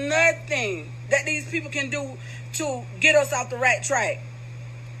is nothing that these people can do to get us off the right track.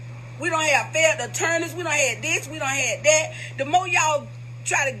 We don't have fair attorneys. We don't have this. We don't have that. The more y'all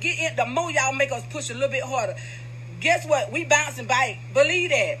try to get in, the more y'all make us push a little bit harder. Guess what? We bounce and bite. Believe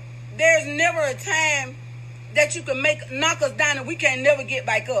that. There's never a time that you can knock us down and we can't never get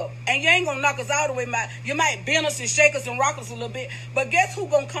back up. And you ain't gonna knock us all the way back. You might bend us and shake us and rock us a little bit, but guess who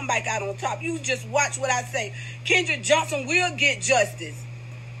gonna come back out on top? You just watch what I say. Kendrick Johnson will get justice.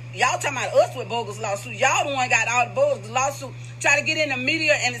 Y'all talking about us with bogus lawsuit. Y'all the one got all the bogus lawsuit. Try to get in the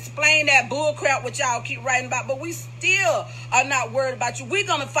media and explain that bull crap what y'all keep writing about, but we still are not worried about you. We're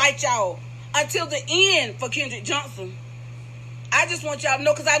gonna fight y'all until the end for Kendrick Johnson. I just want y'all to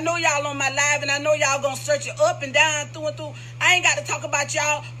know, because I know y'all on my live, and I know y'all going to search it up and down, through and through. I ain't got to talk about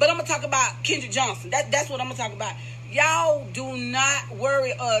y'all, but I'm going to talk about Kendrick Johnson. That's what I'm going to talk about. Y'all do not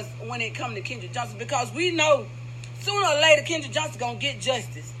worry us when it comes to Kendrick Johnson, because we know sooner or later Kendrick Johnson going to get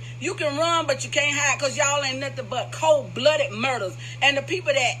justice. You can run, but you can't hide, because y'all ain't nothing but cold-blooded murders. And the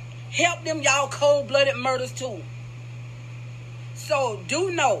people that help them, y'all cold-blooded murders too. So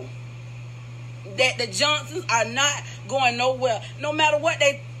do know that the Johnsons are not going nowhere. No matter what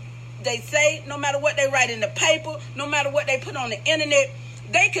they say, no matter what they write in the paper, no matter what they put on the internet,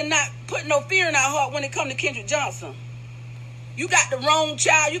 they cannot put no fear in our heart when it comes to Kendrick Johnson. You got the wrong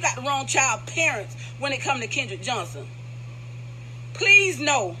child. You got the wrong child parents when it comes to Kendrick Johnson. Please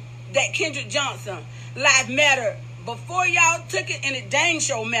know that Kendrick Johnson life mattered before y'all took it, and it dang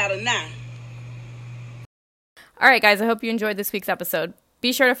sure matter now. All right, guys, I hope you enjoyed this week's episode.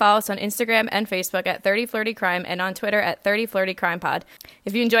 Be sure to follow us on Instagram and Facebook at 30flirtycrime and on Twitter at 30flirtycrimepod.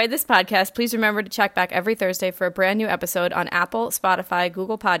 If you enjoyed this podcast, please remember to check back every Thursday for a brand new episode on Apple, Spotify,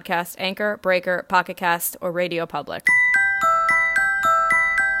 Google Podcasts, Anchor, Breaker, Pocket Cast, or Radio Public.